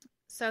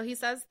 So he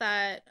says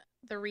that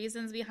the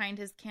reasons behind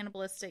his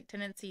cannibalistic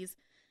tendencies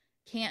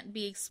can't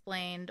be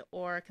explained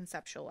or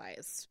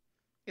conceptualized.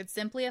 It's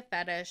simply a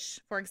fetish.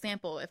 For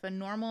example, if a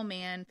normal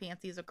man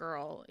fancies a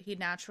girl, he'd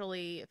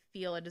naturally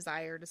feel a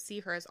desire to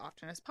see her as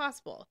often as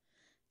possible,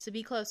 to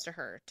be close to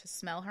her, to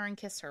smell her and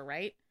kiss her,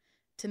 right?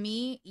 To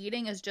me,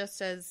 eating is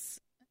just an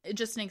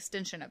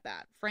extension of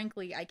that.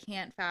 Frankly, I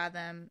can't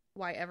fathom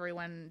why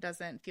everyone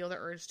doesn't feel the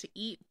urge to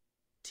eat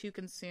to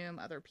consume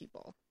other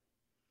people.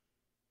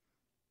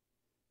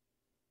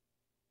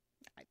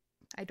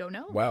 I don't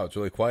know. Wow, it's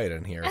really quiet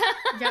in here.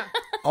 Yeah.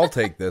 I'll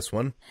take this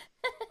one.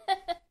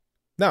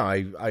 No,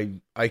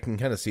 I can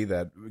kind of see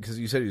that because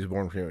you said he was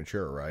born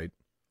premature, right?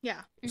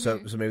 Yeah. So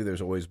maybe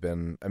there's always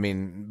been, I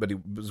mean, but he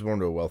was born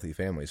to a wealthy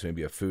family, so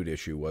maybe a food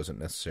issue wasn't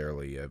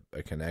necessarily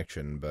a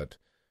connection, but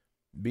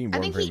being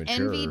born I think premature.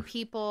 he envied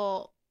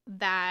people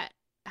that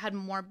had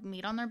more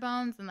meat on their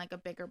bones and like a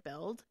bigger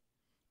build.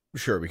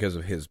 Sure, because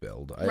of his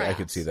build. I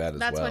could see that as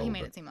That's well. what he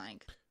made it seem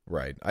like.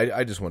 Right.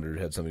 I just wondered if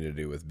it had something to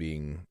do with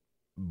being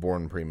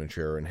born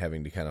premature and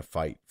having to kind of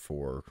fight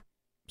for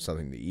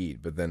something to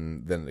eat, but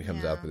then it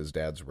comes out that his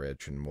dad's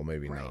rich and well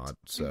maybe Right. not.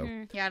 So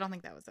Yeah, I don't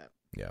think that was it.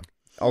 yeah.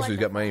 Also, What he's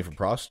the got money fuck? for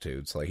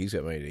prostitutes. Like he's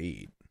got money to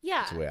eat. Yeah.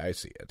 That's the way I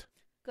see it.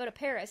 Go to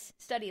Paris,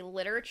 study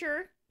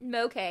literature.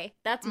 Okay,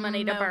 that's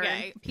money to burn.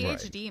 Okay.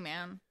 PhD,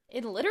 man.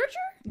 In literature?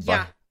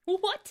 Yeah.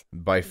 What?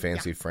 Buy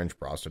fancy French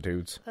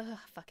prostitutes. Ugh,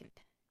 fucking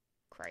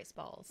Christ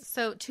balls.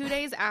 So 2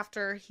 days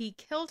after he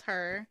killed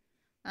her,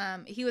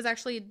 he was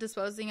actually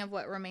disposing of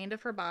what remained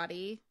of her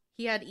body.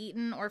 He had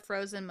eaten or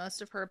frozen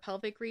most of her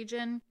pelvic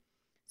region.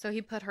 So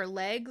he put her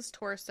legs,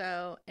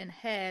 torso, and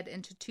head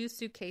into 2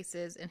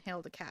 suitcases and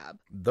hailed a cab.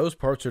 Those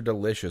parts are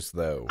delicious,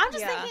 though. I'm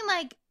just Yeah. thinking,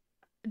 like,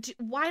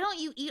 why don't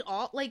you eat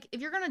all? Like, if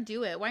you're gonna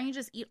do it, why don't you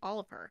just eat all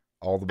of her?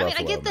 All the I mean,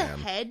 buffalo, I get the man.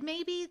 head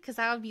maybe because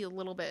that would be a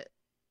little bit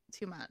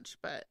too much,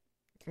 but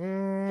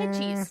Head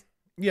cheese.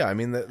 Yeah, I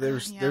mean,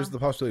 there's Yeah. the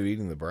possibility of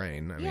eating the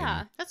brain. I Yeah.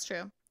 mean, that's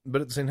true. but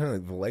at the same time,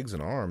 like, the legs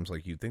and arms,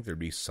 like you'd think there'd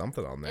be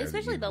something on there. that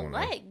Especially you'd the wanna-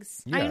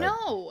 legs. Yeah. I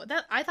know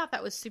that. I thought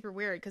that was super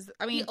weird because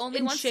I mean, He only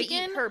in wants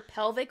chicken, to eat her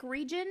pelvic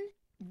region.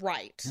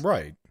 right?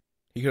 Right.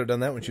 He could have done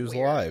that when she was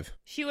Weird. alive.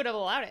 She would have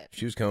allowed it.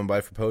 She was coming by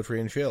for poetry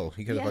and chill.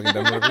 He could have Yeah.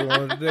 fucking done whatever he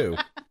wanted to do.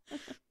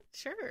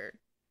 Sure.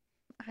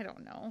 I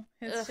don't know.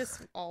 It's Ugh.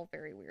 just all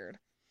very weird.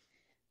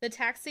 The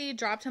taxi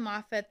dropped him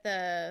off at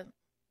the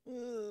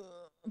it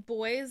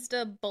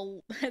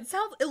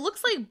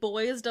looks like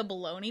Bois de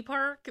Boulogne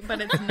Park,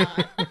 but it's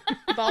not.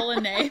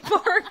 Boulogne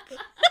Park.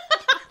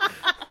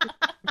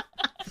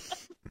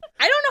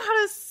 I don't know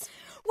how to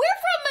We're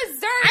from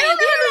Missouri. I don't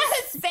We know don't how know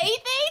how to say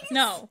things.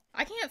 No,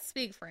 I can't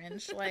speak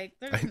French. Like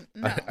there's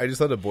no. I just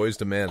thought of Boys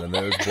to Men, and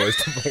then it was Boys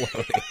to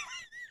Bologna.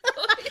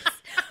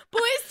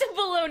 Boys to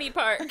Baloney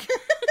Park.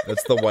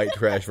 That's the white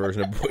trash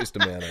version of Boys to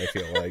Men, I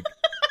feel like.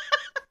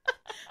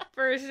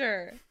 For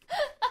sure.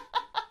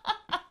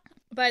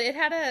 But it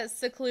had a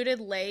secluded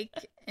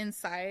lake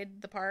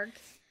inside the park.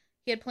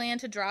 He had planned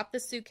to drop the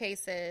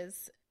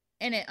suitcases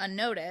in it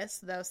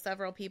unnoticed, though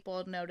several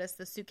people noticed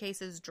the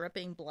suitcases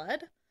dripping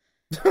blood.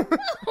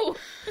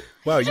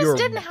 Wow, He just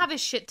didn't have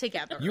his shit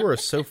together. you are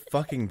so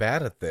fucking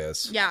bad at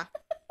this. Yeah.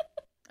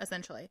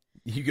 Essentially.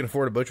 You can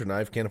afford a butcher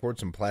knife, can't afford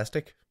some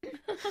plastic?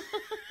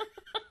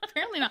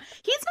 Apparently not.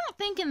 He's not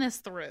thinking this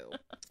through.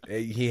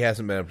 He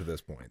hasn't been up to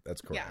this point.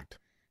 That's Yeah. correct.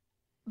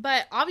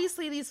 But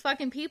obviously these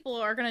fucking people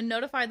are going to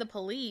notify the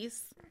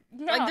police.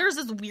 Like, there's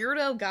this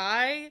weirdo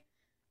guy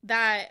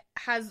that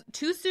has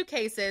 2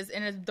 suitcases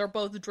and they're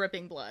both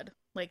dripping blood.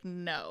 Like,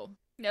 no.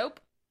 Nope.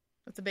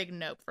 That's a big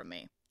nope from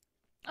me.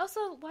 Also,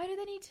 why do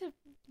they need to,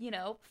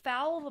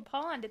 foul the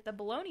pond at the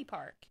Baloney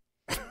Park?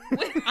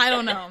 I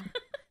don't know.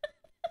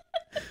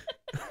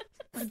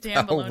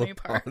 Damn Foul Baloney the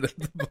Park. pond at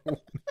the baloney.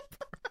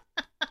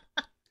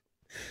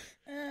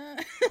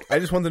 I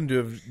just want them to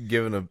have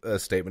given a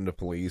statement to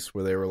police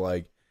where they were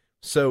like,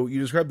 so you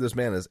described this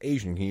man as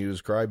Asian. Can you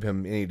describe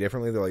him any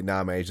differently? They're like,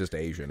 nah, man, he's just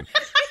Asian.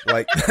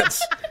 Like,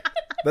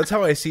 that's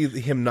how I see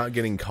him not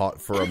getting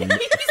caught for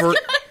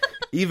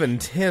even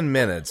 10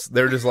 minutes.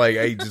 They're just like,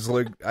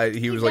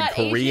 he was like got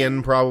Korean,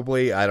 Asian.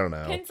 probably. I don't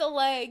know. Pencil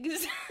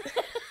legs.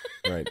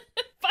 Right.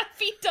 5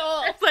 feet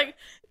tall. It's like,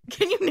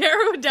 can you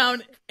narrow it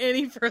down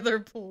any further,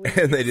 please?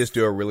 And they just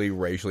do a really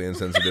racially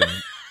insensitive,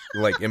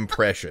 like,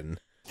 impression.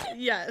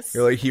 Yes.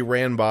 You're like, he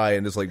ran by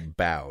and just like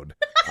bowed.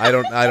 I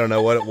don't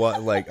know what it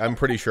was. Like, I'm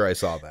pretty sure I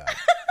saw that.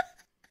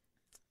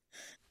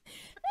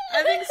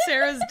 I think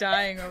Sarah's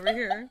dying over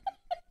here.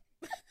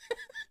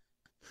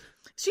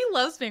 She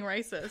loves being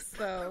racist,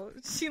 though.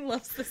 She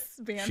loves this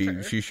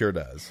banter. She sure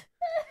does.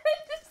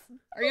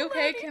 Are you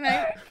okay? Can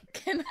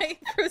I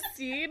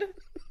proceed?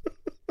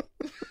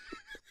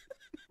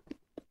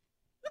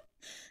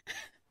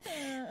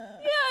 Yeah,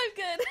 I'm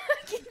good.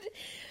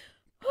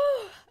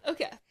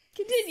 Okay,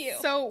 continue.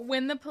 So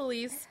when the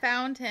police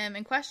found him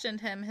and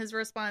questioned him, his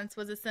response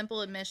was a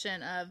simple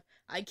admission of,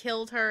 "I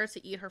killed her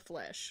to eat her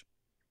flesh."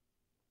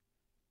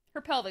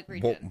 Her pelvic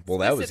region. Well,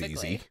 that was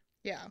specifically. easy.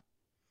 Yeah.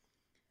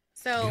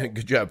 So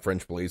Good job,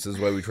 French police. This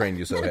is why we trained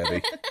you so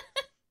heavy.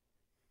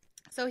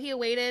 So he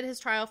awaited his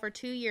trial for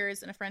 2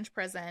 years in a French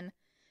prison.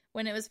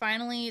 When it was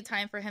finally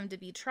time for him to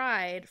be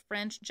tried,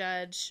 French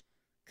judge...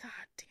 God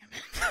damn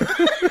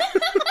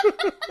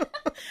it.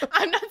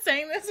 I'm not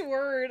saying this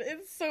word.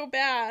 It's so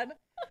bad.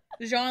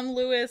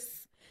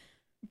 Jean-Louis...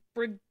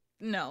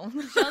 No.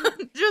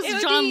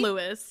 Just John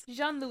Lewis.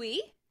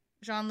 Jean-Louis?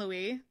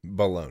 Jean-Louis.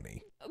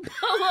 Baloney.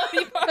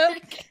 Baloney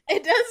Park.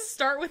 It does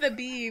start with a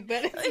B,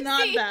 but it's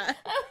not that.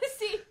 Let's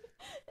see.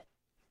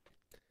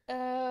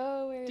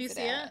 Oh, where is it? Do you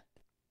see it?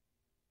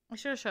 I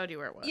should have showed you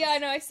where it was. Yeah, I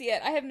know, I see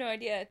it. I have no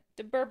idea.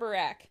 De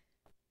Bergerac.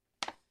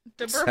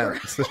 De Berber.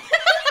 Sounds-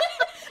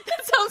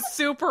 That sounds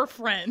super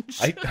French.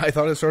 I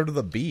thought it started with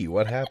a B.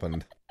 What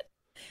happened?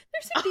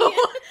 There's a B.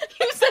 Oh,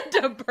 you said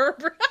De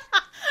Berber.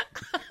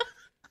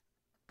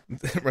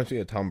 It reminds me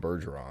of Tom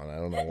Bergeron. I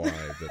don't know why,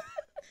 but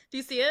Do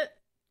you see it?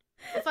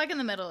 It's like in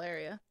the middle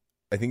area.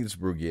 I think it's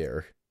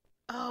Bruguiere.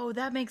 Oh,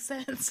 that makes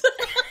sense.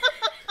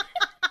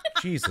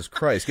 Jesus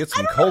Christ, get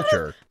some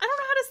culture. I don't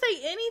know how to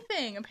say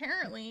anything,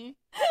 apparently.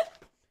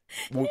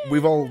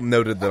 We've all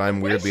noted that I'm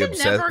weirdly We should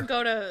obsessed. never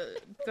go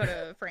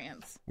to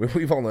France.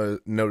 We've all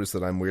noticed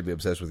that I'm weirdly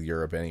obsessed with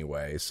Europe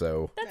anyway,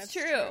 so That's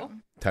true.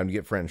 time to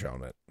get French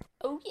on it.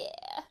 Oh, yeah.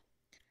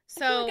 I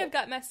feel So, like I've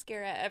got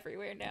mascara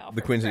everywhere now.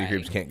 The from Queen City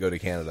crying. Creeps can't go to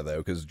Canada, though,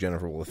 because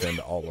Jennifer will offend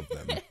all of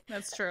them.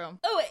 that's true.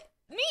 Oh,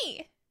 wait.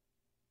 Me.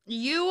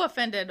 You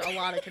offended a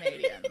lot of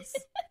Canadians.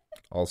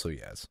 Also,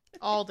 yes.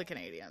 All the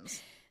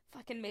Canadians.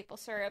 Fucking maple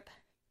syrup.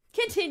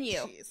 Continue.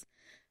 Jeez.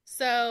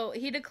 So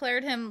he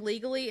declared him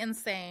legally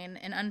insane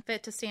and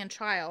unfit to stand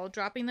trial,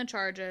 dropping the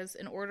charges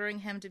and ordering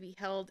him to be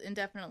held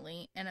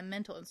indefinitely in a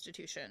mental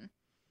institution.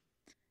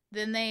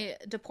 Then they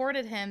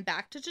deported him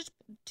back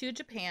to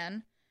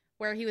Japan,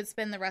 where he would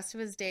spend the rest of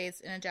his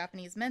days in a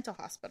Japanese mental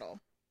hospital.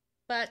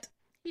 But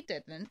he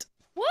didn't.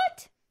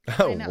 What?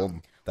 Oh, know.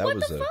 well, that What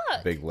was the a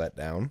fuck? big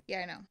letdown. Yeah,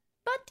 I know.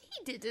 But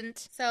he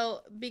didn't.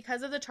 So,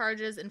 because of the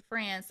charges in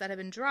France that had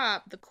been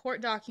dropped, the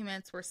court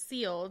documents were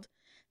sealed.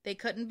 They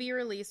couldn't be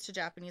released to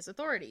Japanese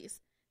authorities.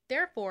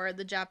 Therefore,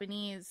 the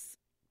Japanese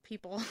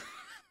people,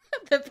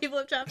 the people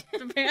of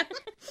Japan,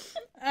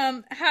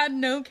 had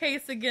no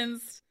case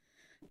against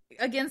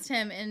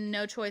him and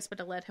no choice but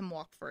to let him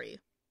walk free.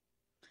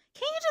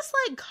 Can't you just,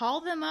 like,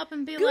 call them up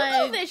and be Google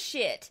like... this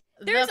shit.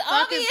 "The There's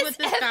fuck is obvious with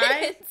this guy?"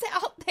 evidence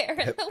out there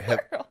in the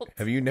world.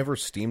 Have you never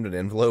steamed an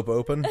envelope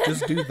open?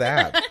 Just do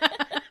that.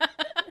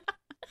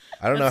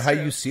 I don't know That's how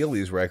true. you seal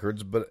these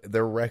records, but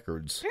they're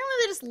records. Apparently,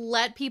 they just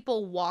let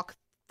people walk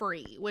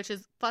free, which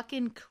is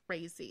fucking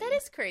crazy. That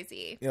is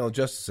crazy. You know, the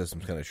justice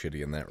system's kind of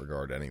shitty in that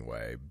regard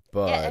anyway.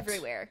 But Yeah,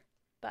 everywhere.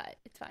 But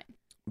it's fine.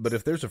 But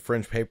if there's a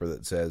French paper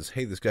that says,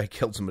 hey, this guy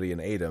killed somebody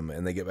and ate him,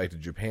 and they get back to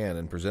Japan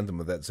and present them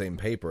with that same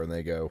paper, and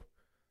they go,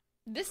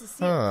 This is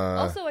sealed. Huh.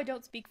 Also, I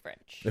don't speak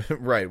French.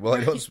 right, well,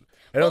 I don't speak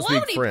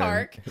Baloney French.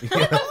 Park.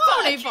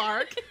 Baloney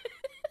Park.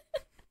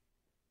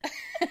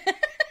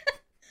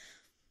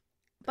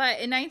 But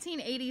in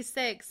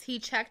 1986, he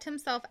checked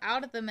himself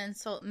out of the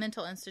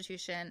mental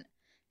institution,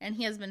 and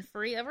he has been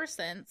free ever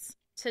since.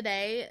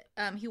 Today,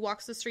 he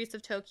walks the streets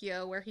of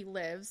Tokyo where he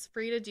lives,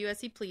 free to do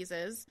as he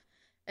pleases.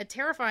 A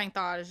terrifying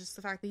thought is just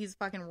the fact that he's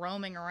fucking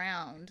roaming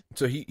around.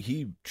 So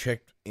he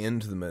checked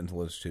into the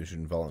mental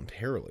institution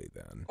voluntarily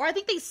then. Or I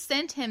think they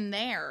sent him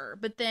there,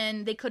 but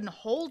then they couldn't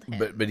hold him.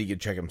 But he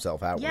could check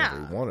himself out whenever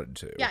Yeah. he wanted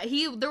to.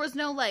 Yeah, there was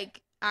no,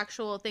 like,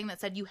 actual thing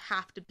that said you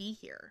have to be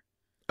here.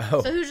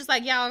 Oh, So he was just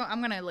like, yeah,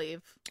 I'm gonna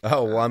leave.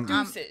 well, I'm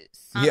Deuces.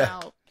 I'm Yeah.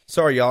 out.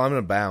 sorry, y'all. I'm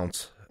gonna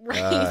bounce.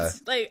 Right.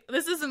 Like,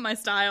 this isn't my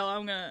style.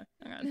 I'm gonna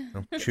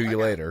I'll chew you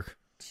later.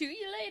 Chew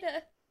you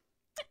later.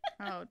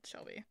 Oh,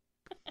 Shelby.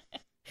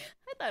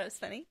 I thought it was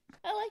funny.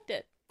 I liked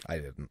it. I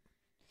didn't.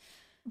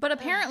 But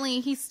apparently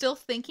he's still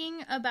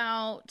thinking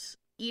about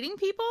eating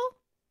people,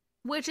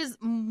 which is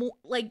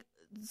like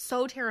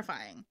so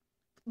terrifying.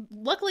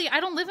 Luckily, I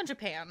don't live in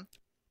Japan.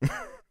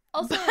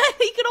 Also, But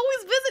he could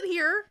always visit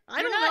here.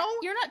 I don't know.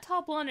 You're not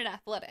tall, blonde, and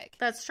athletic.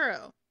 That's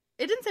true.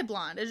 It didn't say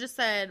blonde. It just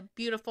said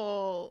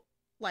beautiful,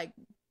 like...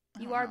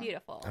 I You don't are know.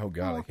 beautiful. Oh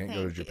God, Oh, I can't go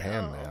to thank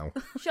Japan you. now.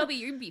 Shelby,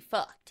 you'd be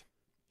fucked.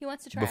 He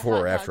wants to try Before a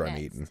hot or dog after I'm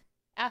next. eating.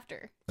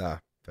 After, Ah,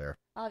 fair.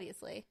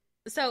 obviously.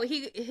 So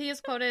he is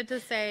quoted to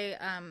say,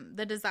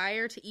 the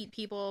desire to eat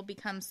people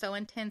becomes so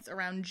intense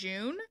around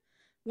June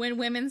when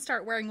women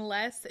start wearing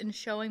less and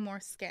showing more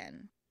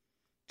skin.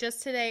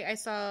 Just today, I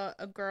saw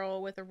a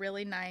girl with a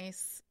really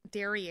nice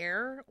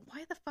derriere.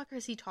 Why the fuck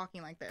is he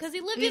talking like this? Because he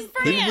lived in He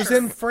France. was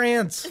in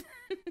France.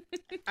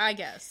 I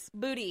guess.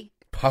 Booty.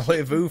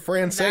 Parlez-vous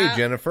français, That-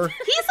 Jennifer?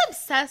 He's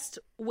obsessed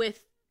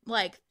with,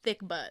 like, thick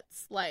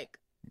butts. Like,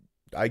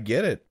 I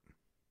get it.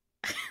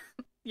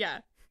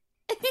 yeah.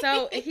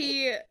 So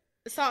he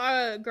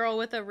saw a girl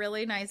with a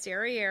really nice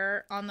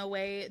derriere on the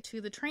way to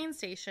the train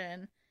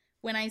station.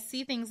 When I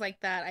see things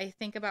like that, I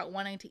think about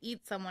wanting to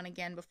eat someone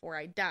again before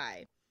I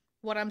die.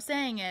 What I'm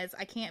saying is,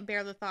 I can't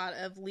bear the thought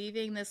of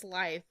leaving this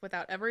life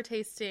without ever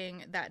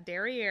tasting that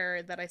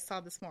derriere that I saw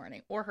this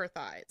morning, or her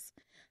thighs.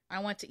 I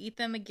want to eat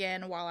them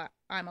again while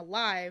I'm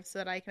alive so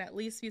that I can at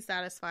least be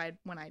satisfied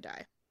when I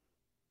die.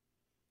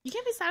 You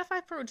can't be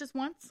satisfied for just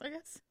once, I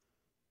guess?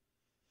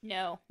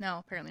 No. No,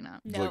 apparently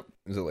not. Nope.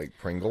 Is it like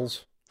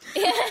Pringles?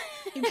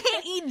 You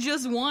can't eat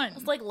just one.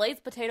 It's like Lay's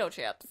potato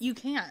chips. You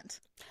can't.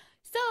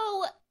 So,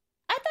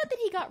 I thought that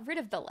he got rid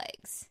of the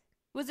legs.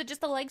 Was it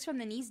just the legs from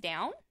the knees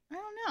down? I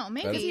don't know. That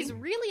Because Maybe. he's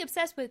really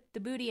obsessed with the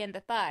booty and the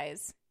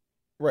thighs.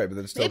 Right, but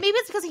it's still Maybe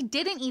it's because he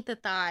didn't eat the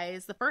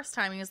thighs the first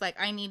time. He was like,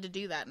 I need to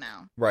do that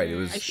now. right. It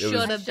was. I it should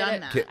was have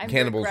done that. I'm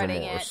Cannibal's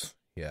regretting remorse.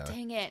 it. Yeah,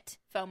 Dang it.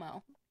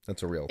 FOMO.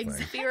 that's a real thing.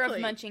 Exactly. Fear of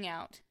munching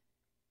out.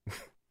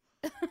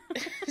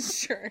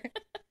 Sure.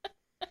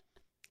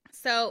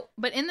 So,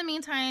 but in the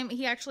meantime,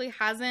 he actually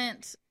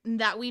hasn't,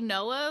 that we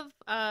know of,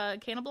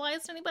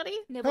 cannibalized anybody.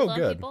 Nibbled Oh, on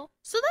good. people.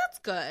 So that's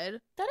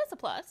good. That is a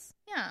plus.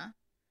 Yeah.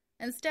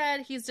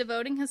 Instead, he's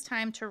devoting his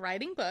time to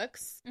writing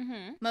books,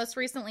 Mm-hmm. most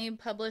recently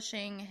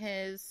publishing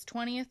his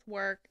 20th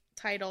work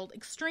titled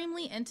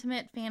Extremely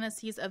Intimate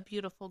Fantasies of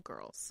Beautiful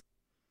Girls.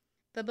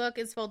 The book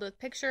is filled with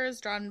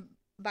pictures drawn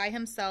by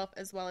himself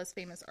as well as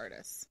famous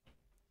artists.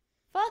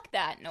 Fuck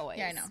that noise.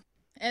 Yeah, I know.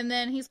 And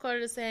then he's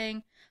quoted as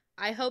saying,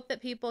 I hope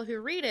that people who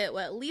read it will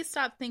at least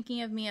stop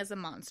thinking of me as a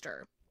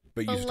monster.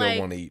 But you But, still like-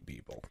 want to eat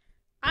people.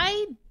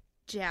 I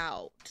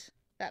doubt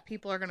that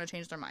people are going to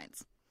change their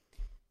minds.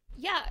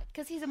 Yeah,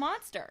 because he's a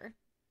monster.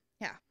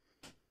 Yeah.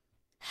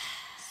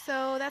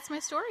 So that's my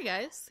story,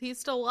 guys. He's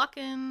still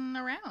walking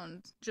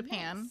around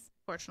Japan, Nice.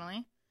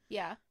 fortunately.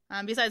 Yeah.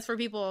 Besides, for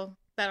people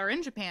that are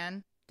in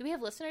Japan, Do we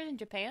have listeners in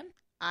Japan?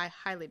 I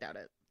highly doubt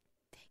it.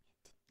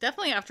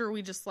 Definitely after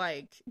we just,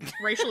 like,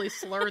 racially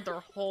slurred their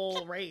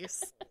whole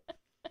race.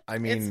 I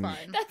mean, It's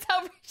fine. That's how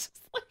racial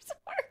slurs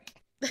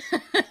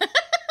work.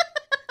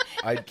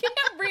 I Can't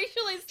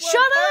racially slur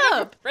Shut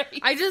part of up! your race.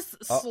 I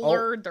just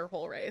slurred their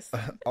whole race.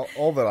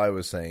 all that I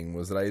was saying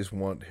was that I just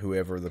want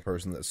whoever the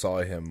person that saw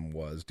him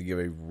was to give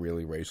a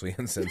really racially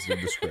insensitive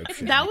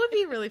description. That would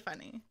be really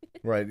funny.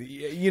 Right.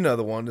 You know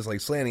the one, just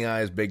like slanting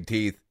eyes, big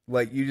teeth.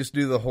 Like, you just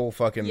do the whole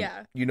fucking...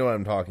 Yeah. You know what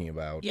I'm talking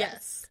about.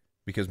 Yes.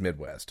 Because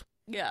Midwest.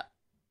 Yeah.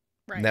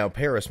 Right. Now,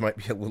 Paris might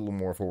be a little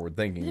more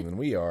forward-thinking than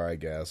we are, I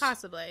guess.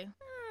 Possibly.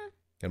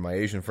 And my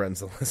Asian friends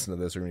that listen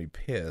to this are going to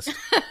be pissed.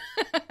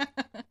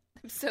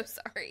 I'm so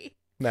sorry.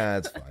 Nah,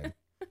 it's fine.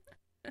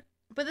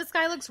 But this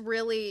guy looks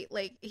really,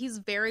 like, he's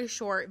very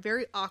short,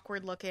 very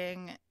awkward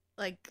looking.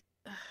 Like,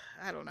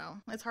 I don't know.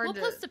 It's hard We'll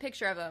to... post a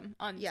picture of him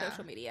on Yeah.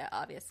 social media,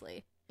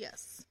 obviously,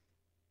 Yes.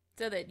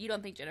 so that you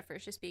don't think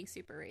Jennifer's just being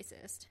super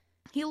racist.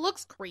 He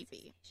looks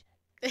creepy.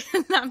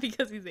 Not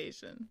because he's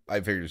Asian. I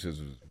figured this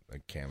was a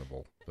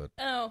cannibal, but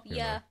Oh, You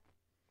yeah.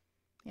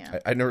 Yeah.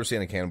 I'd never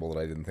seen a cannibal that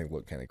I didn't think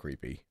looked kind of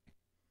creepy.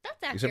 That's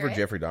accurate. Except for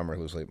Jeffrey Dahmer,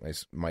 who looks like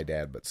my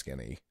dad, but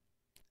skinny.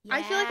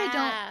 I feel like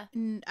Yeah.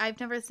 I've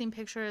never seen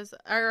pictures,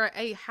 or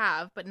I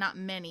have, but not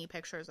many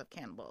pictures of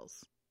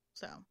cannibals.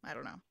 So, I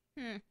don't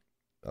know.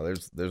 Oh,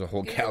 there's a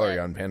whole Google gallery it.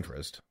 on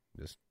Pinterest.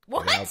 Just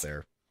What? put it out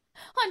there.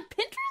 On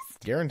Pinterest?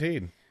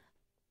 Guaranteed.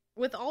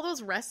 With all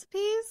those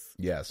recipes?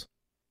 Yes.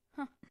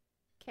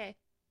 Okay.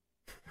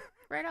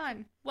 Right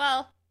on.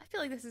 Well, I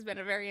feel like this has been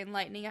a very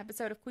enlightening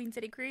episode of Queen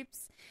City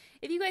Creeps.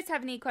 If you guys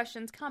have any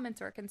questions,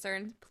 comments, or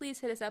concerns, please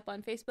hit us up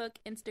on Facebook,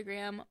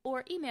 Instagram,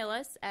 or email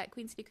us at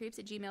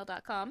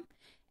queencitycreeps@gmail.com.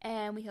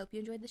 And we hope you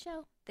enjoyed the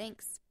show.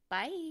 Thanks.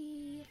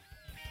 Bye.